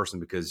successful person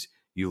because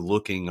you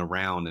looking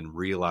around and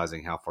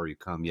realizing how far you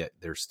come, yet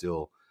there's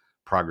still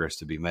progress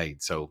to be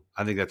made. So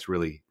I think that's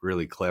really,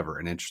 really clever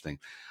and interesting.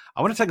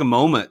 I want to take a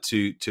moment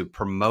to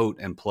promote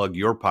and plug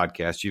your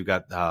podcast. You've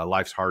got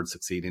Life's Hard,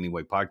 Succeed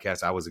Anyway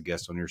podcast. I was a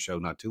guest on your show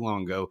not too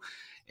long ago.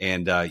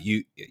 And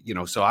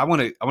so I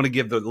want to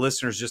give the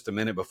listeners just a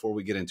minute before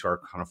we get into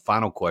our kind of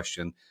final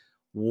question.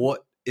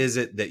 What is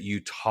it that you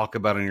talk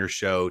about on your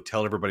show?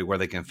 Tell everybody where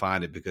they can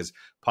find it, because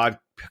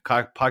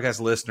podcast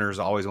listeners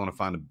always want to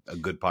find a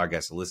good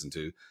podcast to listen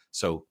to.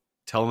 So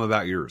tell them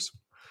about yours.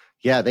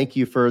 Yeah, thank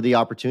you for the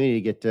opportunity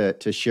to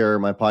get to share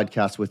my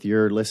podcast with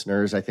your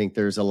listeners. I think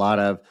there's a lot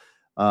of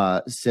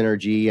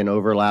synergy and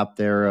overlap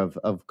there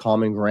of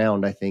common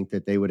ground, I think,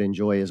 that they would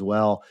enjoy as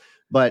well.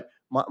 But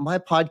my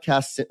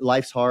podcast,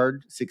 Life's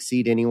Hard,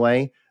 Succeed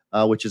Anyway,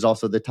 which is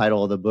also the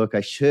title of the book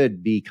I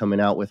should be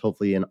coming out with,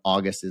 hopefully in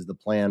August is the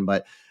plan,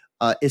 but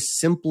is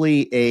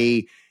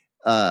simply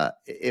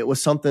it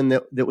was something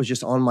that was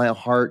just on my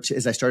heart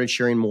as I started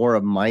sharing more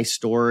of my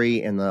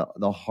story and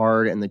the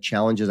hard and the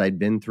challenges I'd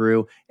been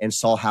through, and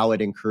saw how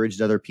it encouraged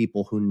other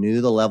people who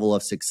knew the level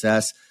of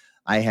success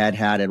I had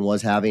and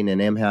was having and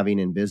am having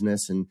in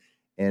business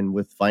and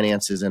with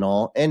finances and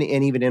all, and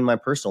even in my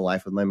personal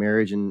life with my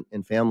marriage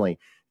and family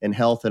and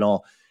health and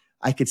all.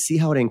 I could see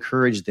how it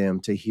encouraged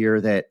them to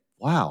hear that,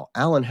 wow,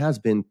 Allan has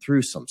been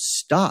through some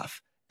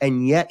stuff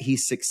and yet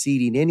he's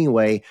succeeding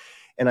anyway.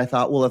 And I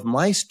thought, well, if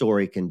my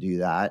story can do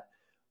that,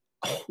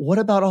 what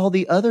about all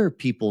the other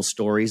people's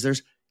stories?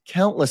 There's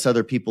countless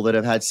other people that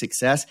have had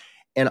success,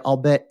 And I'll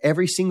bet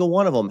every single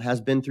one of them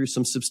has been through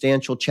some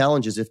substantial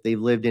challenges if they've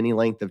lived any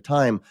length of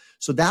time.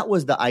 So that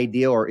was the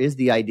idea, or is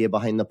the idea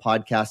behind the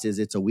podcast. Is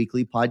it's a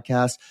weekly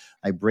podcast.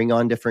 I bring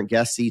on different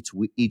guests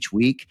each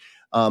week.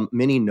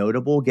 Many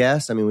notable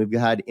guests. I mean, we've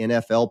had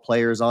NFL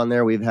players on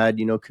there. We've had,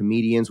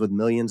 comedians with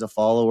millions of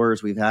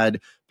followers. We've had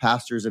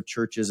pastors of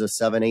churches of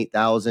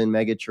 7,000-8,000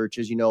 mega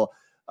churches,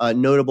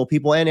 notable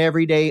people, and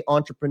everyday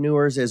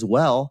entrepreneurs as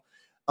well,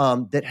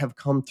 that have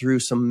come through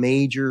some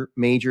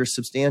major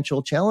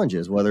substantial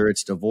challenges, whether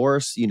it's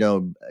divorce,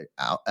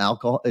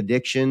 alcohol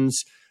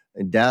addictions,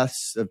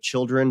 deaths of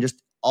children,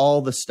 just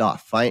all the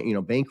stuff,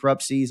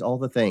 bankruptcies, all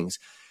the things.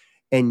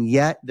 And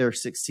yet they're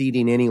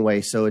succeeding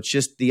anyway. So it's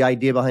just the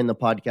idea behind the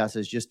podcast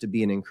is just to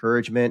be an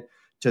encouragement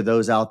to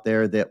those out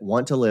there that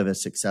want to live a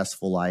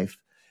successful life,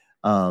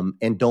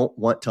 and don't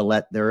want to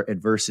let their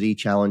adversity,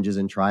 challenges,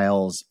 and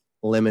trials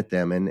limit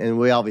them. And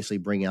we obviously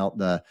bring out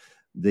the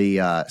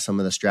some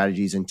of the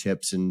strategies and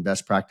tips and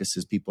best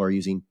practices people are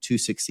using to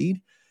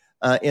succeed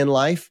in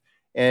life.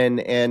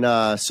 And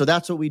so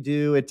that's what we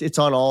do. It's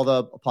on all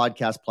the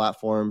podcast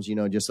platforms,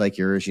 just like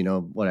yours,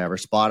 whatever,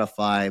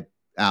 Spotify,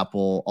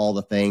 Apple, all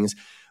the things.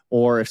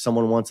 Or if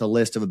someone wants a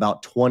list of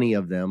about 20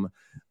 of them,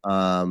 they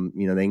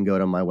can go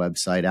to my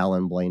website,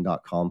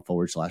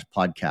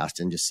 allanblain.com/podcast,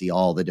 and just see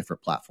all the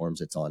different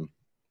platforms it's on.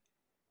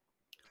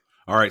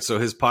 All right. So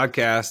his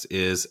podcast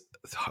is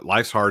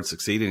Life's Hard,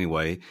 Succeed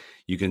Anyway.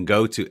 You can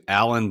go to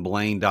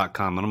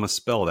allanblain.com, and I'm going to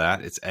spell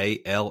that. It's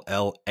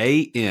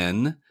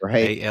ALLAN,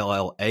 right?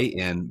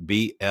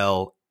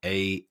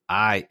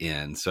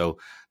 ALLANBLAIN. So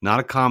not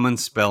a common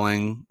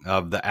spelling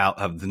of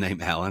the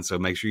name Allan. So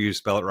make sure you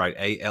spell it right.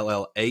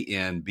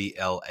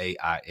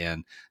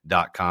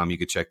 ALLANBLAIN.com. You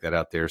can check that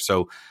out there.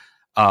 So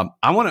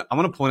I want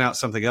to point out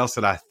something else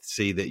that I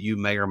see that you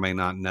may or may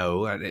not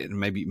know.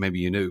 Maybe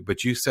you knew,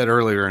 but you said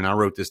earlier, and I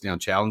wrote this down: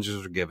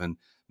 challenges are given,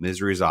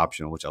 misery is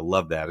optional, which I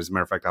love that. As a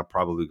matter of fact, I'll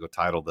probably go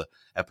title the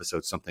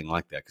episode something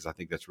like that, because I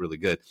think that's really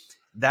good.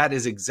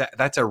 That's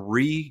a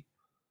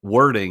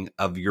rewording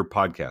of your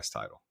podcast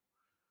title.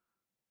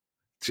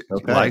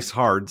 Okay. Life's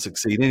hard,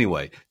 succeed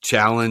anyway.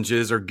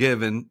 Challenges are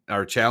given,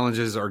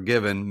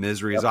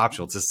 misery is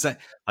optional. It's the same,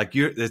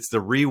 it's the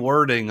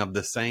rewording of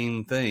the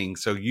same thing.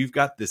 So you've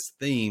got this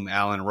theme,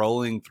 Allan,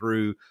 rolling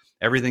through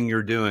everything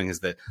you're doing, is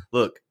that,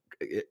 look,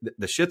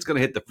 the shit's going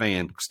to hit the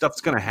fan.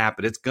 Stuff's going to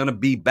happen. It's going to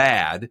be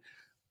bad,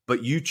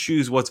 but you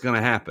choose what's going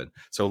to happen.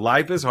 So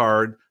life is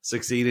hard,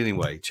 succeed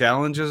anyway.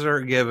 Challenges are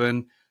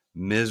given,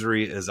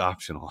 misery is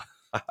optional.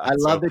 I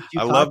love that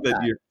you. I love that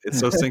it's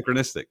so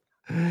synchronistic.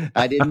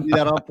 I didn't do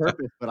that on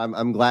purpose, but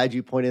I'm glad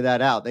you pointed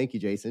that out. Thank you,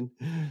 Jason.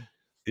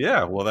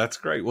 Yeah, well, that's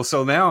great. Well,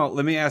 so now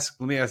let me ask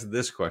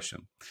this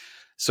question.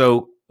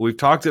 So we've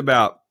talked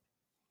about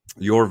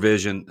your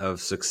vision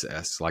of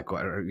success, like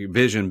your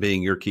vision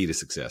being your key to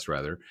success,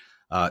 rather.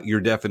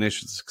 Your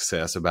definition of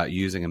success about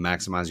using and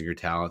maximizing your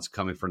talents,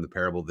 coming from the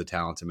parable of the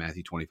talents in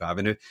Matthew 25.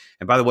 And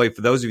by the way,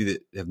 for those of you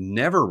that have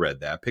never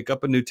read that, pick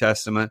up a New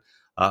Testament,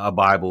 a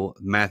Bible.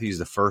 Matthew is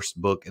the first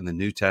book in the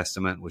New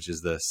Testament, which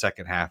is the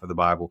second half of the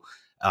Bible.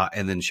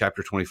 And then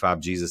chapter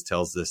 25, Jesus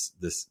tells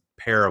this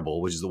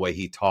parable, which is the way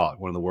he taught,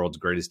 one of the world's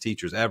greatest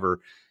teachers ever.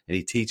 And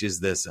he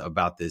teaches this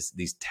about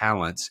these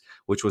talents,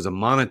 which was a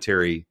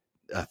monetary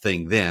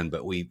thing then,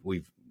 but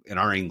we've in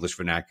our English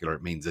vernacular,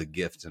 it means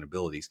gifts and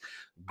abilities.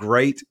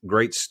 Great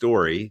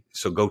story.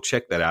 So go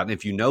check that out. And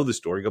if you know the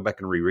story, go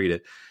back and reread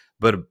it.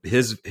 But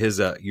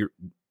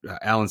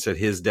Allan said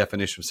his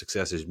definition of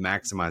success is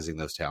maximizing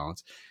those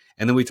talents.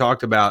 And then we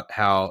talked about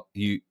how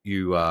you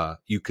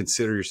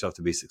consider yourself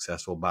to be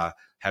successful by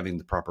having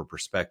the proper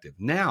perspective.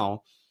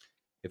 Now,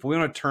 if we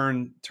want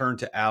to turn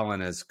to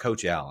Allan as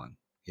Coach Allan,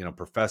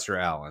 Professor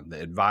Allan,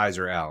 the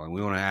advisor Allan,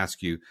 we want to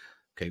ask you,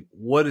 okay,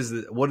 what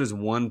is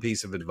one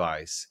piece of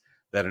advice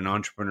that an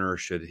entrepreneur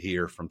should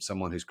hear from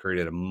someone who's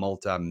created a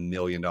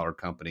multi-million-dollar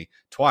company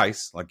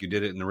twice, like you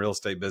did it in the real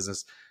estate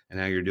business, and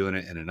now you're doing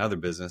it in another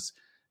business,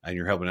 and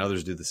you're helping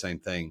others do the same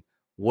thing?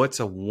 What's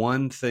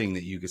one thing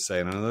that you could say?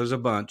 And I know there's a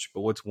bunch,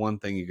 but what's one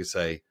thing you could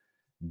say,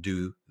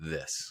 do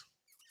this,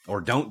 or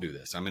don't do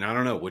this? I mean, I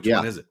don't know. Which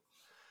one is it?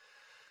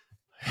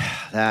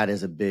 That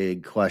is a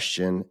big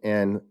question.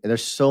 And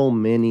there's so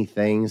many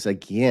things.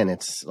 Again,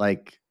 it's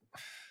like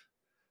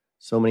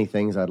so many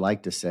things I'd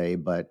like to say,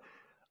 but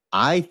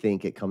I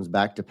think it comes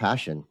back to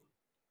passion.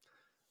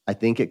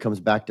 Doing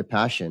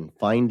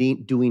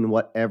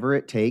whatever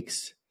it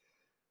takes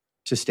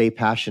to stay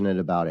passionate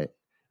about it.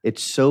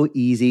 It's so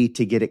easy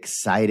to get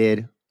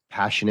excited,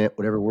 passionate,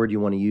 whatever word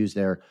you want to use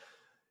there,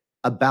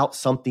 about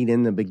something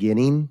in the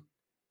beginning.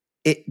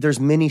 There's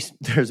many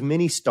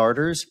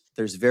starters.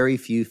 There's very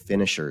few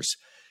finishers.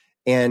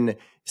 And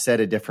said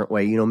a different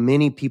way,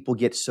 many people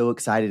get so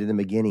excited in the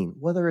beginning,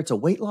 whether it's a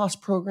weight loss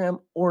program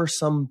or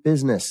some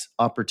business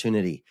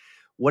opportunity,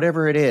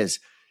 whatever it is.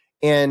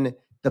 And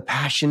the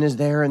passion is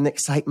there and the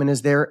excitement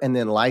is there. And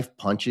then life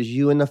punches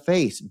you in the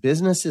face.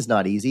 Business is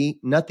not easy.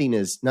 Nothing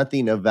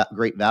of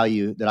great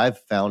value that I've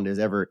found is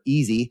ever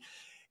easy.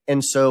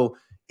 And so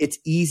it's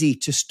easy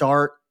to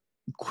start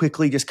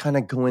quickly just kind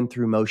of going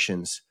through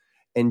motions.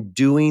 and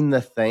doing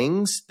the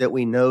things that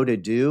we know to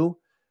do,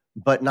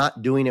 but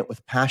not doing it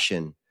with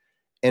passion.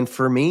 And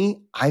for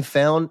me, I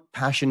found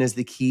passion is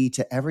the key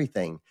to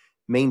everything.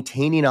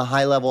 Maintaining a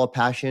high level of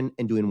passion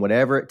and doing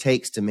whatever it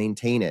takes to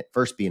maintain it.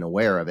 First, being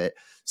aware of it.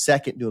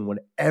 Second, doing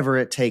whatever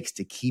it takes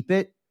to keep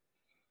it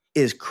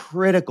is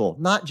critical,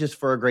 not just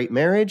for a great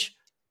marriage,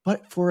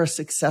 but for a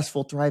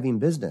successful, thriving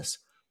business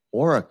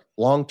or a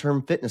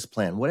long-term fitness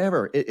plan,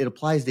 whatever. It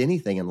applies to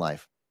anything in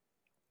life.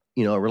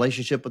 You know, a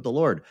relationship with the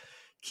Lord,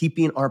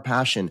 keeping our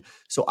passion.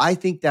 So I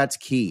think that's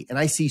key. And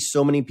I see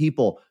so many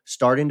people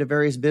start into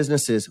various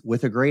businesses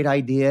with a great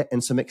idea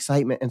and some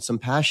excitement and some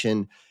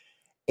passion,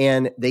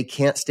 and they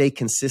can't stay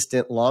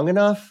consistent long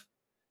enough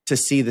to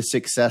see the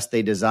success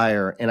they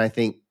desire. And I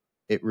think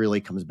it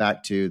really comes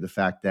back to the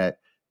fact that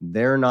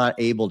they're not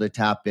able to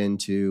tap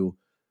into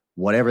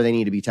whatever they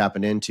need to be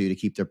tapping into to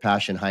keep their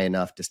passion high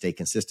enough to stay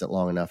consistent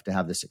long enough to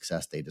have the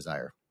success they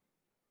desire.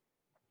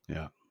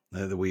 Yeah.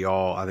 We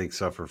all, I think,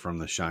 suffer from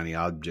the shiny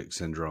object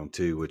syndrome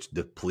too, which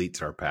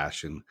depletes our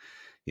passion,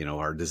 you know,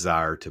 our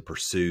desire to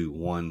pursue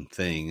one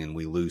thing, and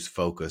we lose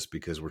focus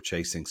because we're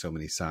chasing so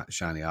many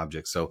shiny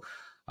objects. So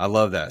I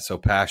love that. So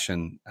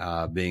passion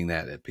being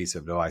that piece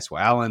of advice.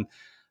 Well, Allan,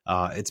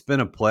 it's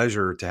been a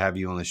pleasure to have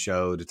you on the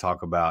show to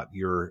talk about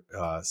your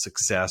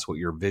success, what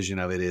your vision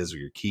of it is, or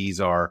your keys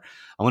are.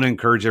 I want to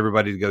encourage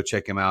everybody to go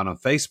check him out on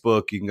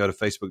Facebook. You can go to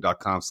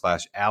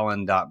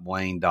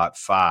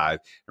facebook.com/allan.blain.5.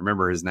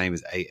 Remember, his name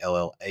is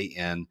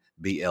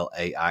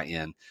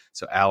ALLANBLAIN.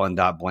 So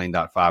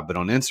allan.blain.5. But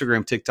on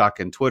Instagram, TikTok,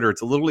 and Twitter,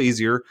 it's a little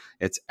easier.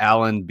 It's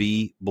Allan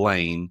B.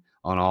 Blain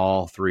on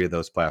all three of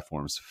those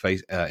platforms,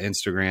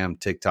 Instagram,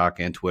 TikTok,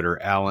 and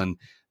Twitter, Allan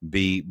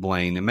B.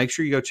 Blain. And make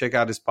sure you go check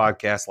out his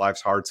podcast,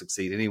 Life's Hard,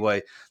 Succeed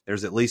Anyway.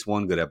 There's at least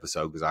one good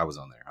episode because I was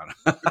on there.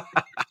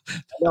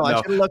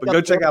 No, but go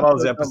check out all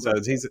his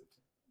episodes. He's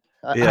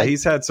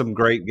had some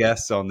great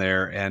guests on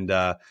there, and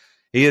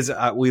he is.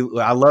 I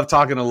love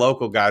talking to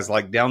local guys,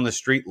 like down the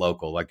street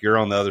local, like you're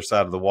on the other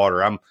side of the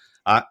water.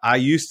 I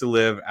used to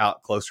live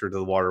out closer to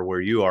the water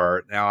where you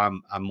are. Now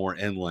I'm more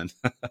inland.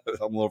 I'm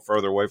a little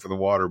further away from the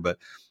water, but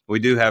we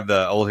do have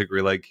the Old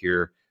Hickory Lake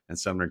here in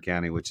Sumner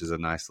County, which is a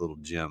nice little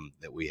gem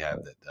that we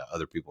have that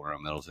other people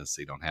around Middle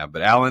Tennessee don't have.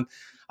 But Allan,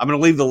 I'm going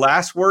to leave the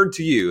last word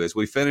to you as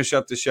we finish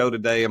up the show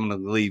today. I'm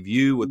going to leave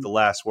you with the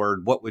last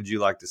word. What would you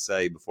like to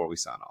say before we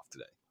sign off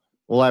today?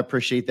 Well, I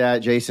appreciate that,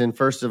 Jason.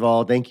 First of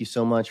all, thank you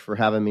so much for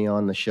having me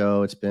on the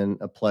show. It's been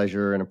a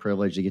pleasure and a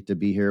privilege to get to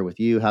be here with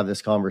you, have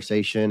this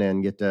conversation,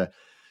 and get to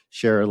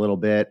share a little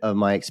bit of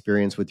my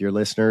experience with your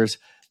listeners.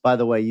 By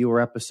the way, you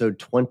were episode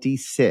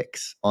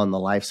 26 on the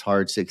Life's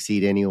Hard,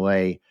 Succeed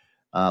Anyway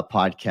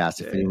podcast.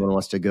 If anyone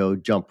wants to go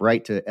jump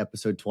right to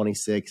episode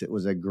 26, it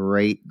was a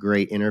great,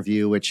 great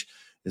interview, which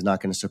is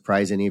not going to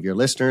surprise any of your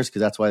listeners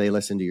because that's why they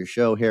listen to your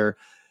show here.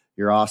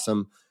 You're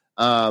awesome.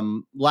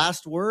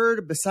 Last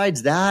word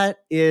besides that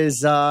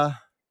is,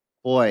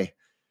 boy,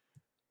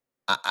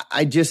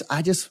 I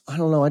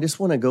don't know. I just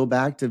want to go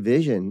back to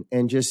vision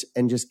and just,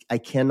 I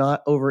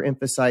cannot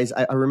overemphasize.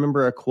 I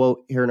remember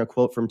hearing a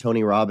quote from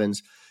Tony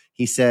Robbins.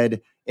 He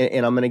said,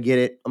 and I'm going to get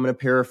it. I'm going to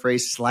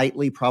paraphrase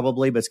slightly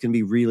probably, but it's going to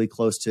be really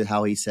close to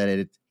how he said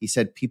it. He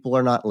said, people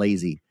are not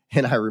lazy.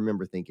 And I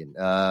remember thinking,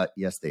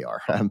 yes, they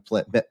are. I've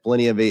met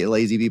plenty of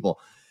lazy people.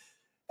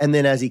 And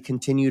then as he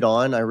continued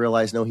on, I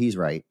realized, no, he's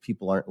right.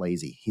 People aren't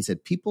lazy. He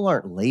said, people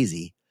aren't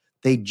lazy.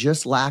 They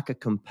just lack a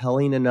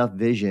compelling enough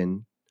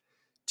vision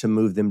to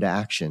move them to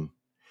action.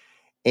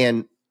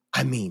 And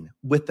I mean,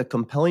 with the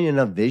compelling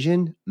enough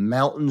vision,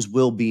 mountains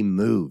will be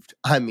moved.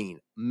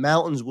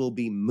 Mountains will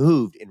be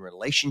moved in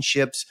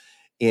relationships,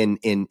 in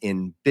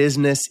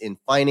business, in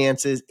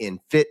finances, in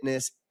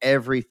fitness,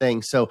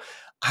 everything. So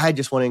I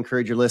just want to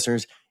encourage your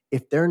listeners,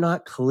 if they're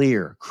not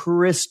clear,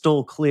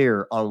 crystal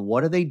clear on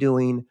what are they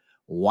doing,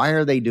 why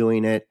are they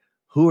doing it,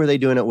 who are they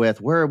doing it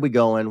with, where are we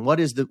going, what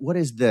is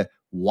the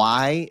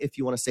why, if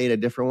you want to say it a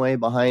different way,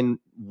 behind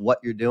what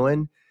you're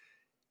doing,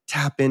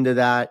 tap into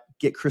that,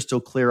 get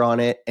crystal clear on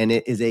it, and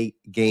it is a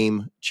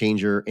game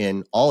changer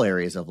in all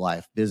areas of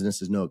life.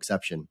 Business is no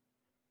exception.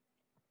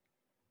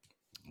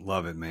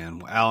 Love it, man.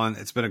 Well, Allan,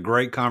 it's been a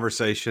great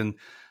conversation.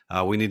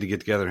 We need to get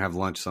together and have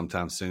lunch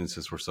sometime soon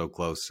since we're so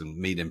close and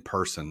meet in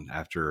person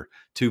after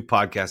 2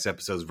 podcast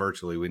episodes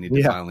virtually. We need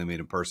to finally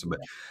meet in person.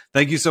 But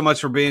thank you so much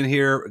for being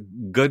here.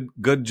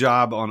 Good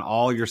job on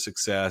all your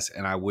success.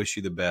 And I wish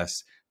you the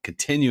best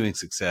continuing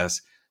success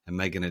and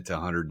making it to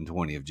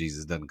 120 if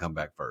Jesus doesn't come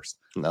back first.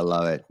 I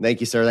love it. Thank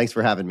you, sir. Thanks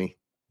for having me.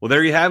 Well,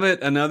 there you have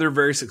it. Another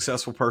very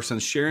successful person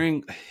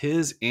sharing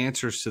his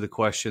answers to the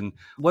question,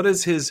 what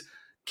is his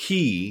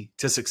key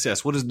to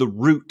success? What is the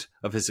root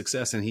of his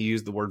success? And he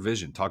used the word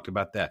vision, talked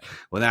about that.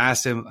 When I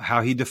asked him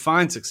how he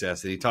defined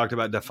success, and he talked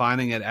about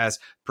defining it as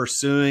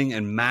pursuing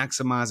and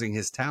maximizing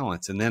his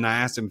talents. And then I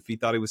asked him if he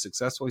thought he was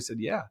successful. He said,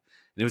 yeah.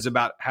 And it was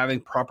about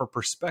having proper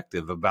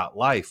perspective about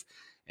life.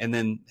 And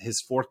then his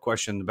fourth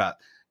question about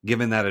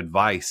giving that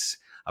advice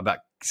about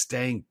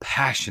staying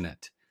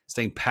passionate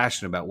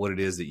about what it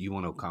is that you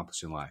want to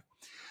accomplish in life.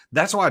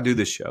 That's why I do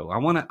this show. I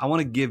want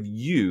to give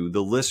you,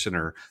 the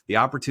listener, the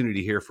opportunity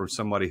to hear from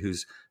somebody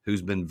who's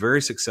been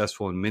very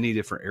successful in many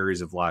different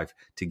areas of life,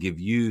 to give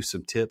you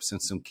some tips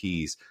and some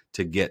keys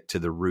to get to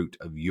the root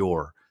of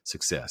your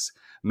success.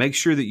 Make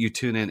sure that you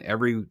tune in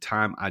every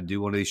time I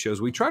do one of these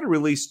shows. We try to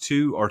release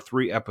 2 or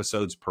 3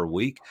 episodes per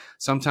week.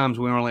 Sometimes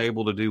we're only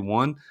able to do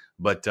 1,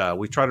 but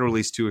we try to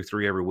release 2 or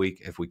 3 every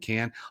week if we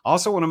can.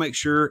 Also want to make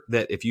sure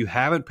that if you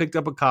haven't picked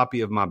up a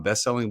copy of my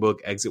best-selling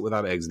book, Exit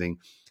Without Exiting,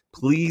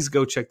 please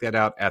go check that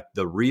out at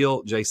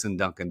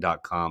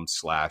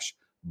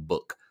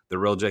therealjasonduncan.com/book.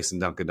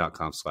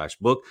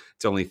 therealjasonduncan.com/book.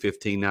 It's only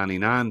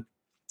 $15.99.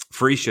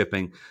 Free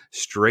shipping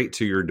straight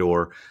to your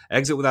door.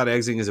 Exit Without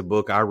Exiting is a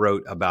book I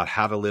wrote about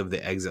how to live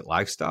the exit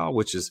lifestyle,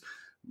 which is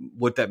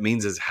what that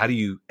means is how do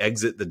you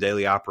exit the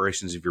daily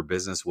operations of your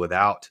business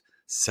without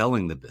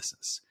selling the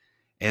business?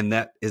 And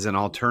that is an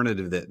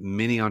alternative that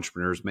many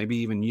entrepreneurs, maybe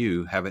even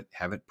you, haven't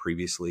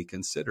previously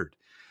considered.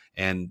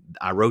 And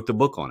I wrote the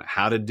book on it,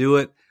 how to do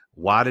it,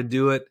 why to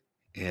do it,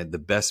 and the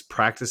best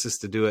practices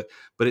to do it.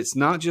 But it's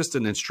not just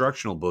an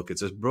instructional book.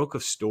 It's a book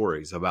of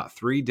stories about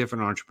 3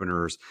 different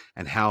entrepreneurs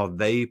and how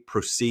they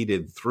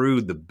proceeded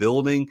through the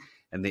building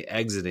and the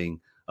exiting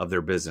of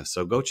their business.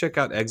 So go check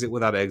out Exit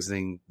Without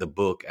Exiting, the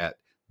book, at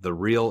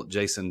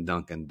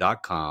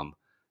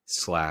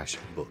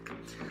therealjasonduncan.com/book.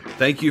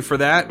 Thank you for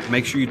that.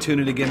 Make sure you tune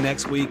in again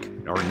next week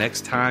or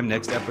next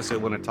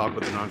episode when I talk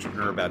with an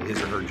entrepreneur about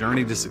his or her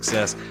journey to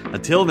success.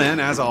 Until then,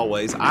 as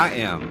always, I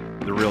am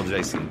the real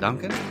Jason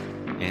Duncan,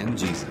 and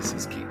Jesus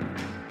is King.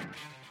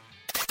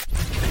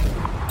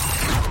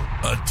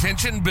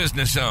 Attention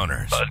business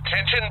owners.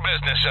 Attention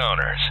business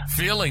owners.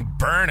 Feeling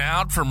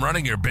burnout from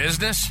running your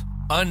business?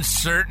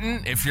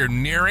 Uncertain if you're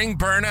nearing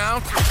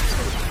burnout?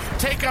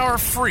 Take our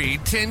free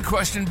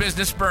 10-question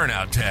business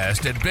burnout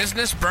test at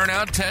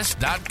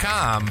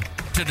businessburnouttest.com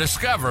to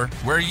discover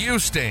where you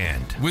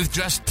stand. With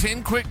just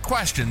 10 quick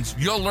questions,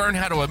 you'll learn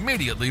how to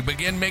immediately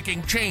begin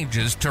making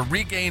changes to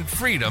regain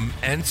freedom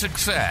and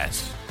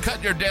success.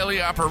 Cut your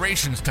daily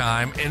operations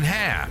time in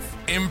half.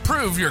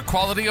 Improve your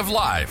quality of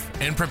life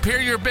and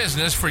prepare your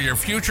business for your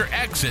future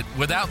exit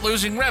without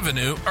losing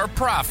revenue or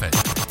profit.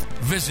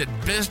 Visit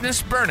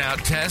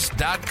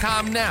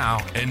businessburnouttest.com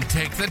now and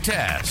take the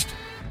test.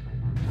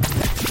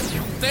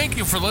 Thank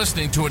you for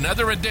listening to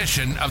another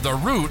edition of The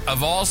Root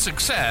of All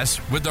Success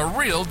with the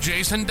real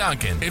Jason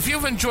Duncan. If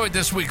you've enjoyed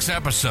this week's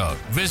episode,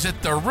 visit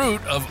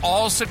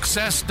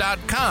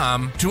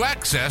therootofallsuccess.com to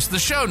access the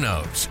show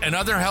notes and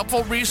other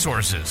helpful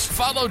resources.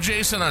 Follow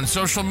Jason on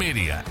social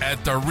media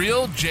at The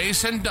Real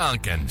Jason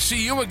Duncan.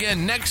 See you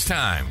again next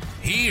time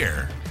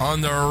here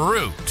on The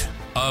Root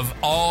of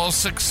All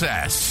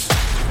Success.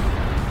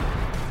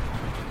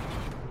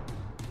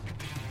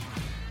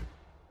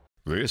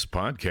 This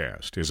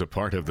podcast is a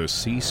part of the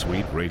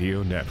C-Suite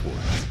Radio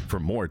Network. For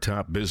more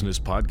top business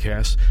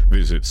podcasts,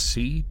 visit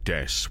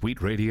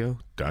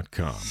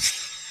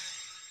c-suiteradio.com.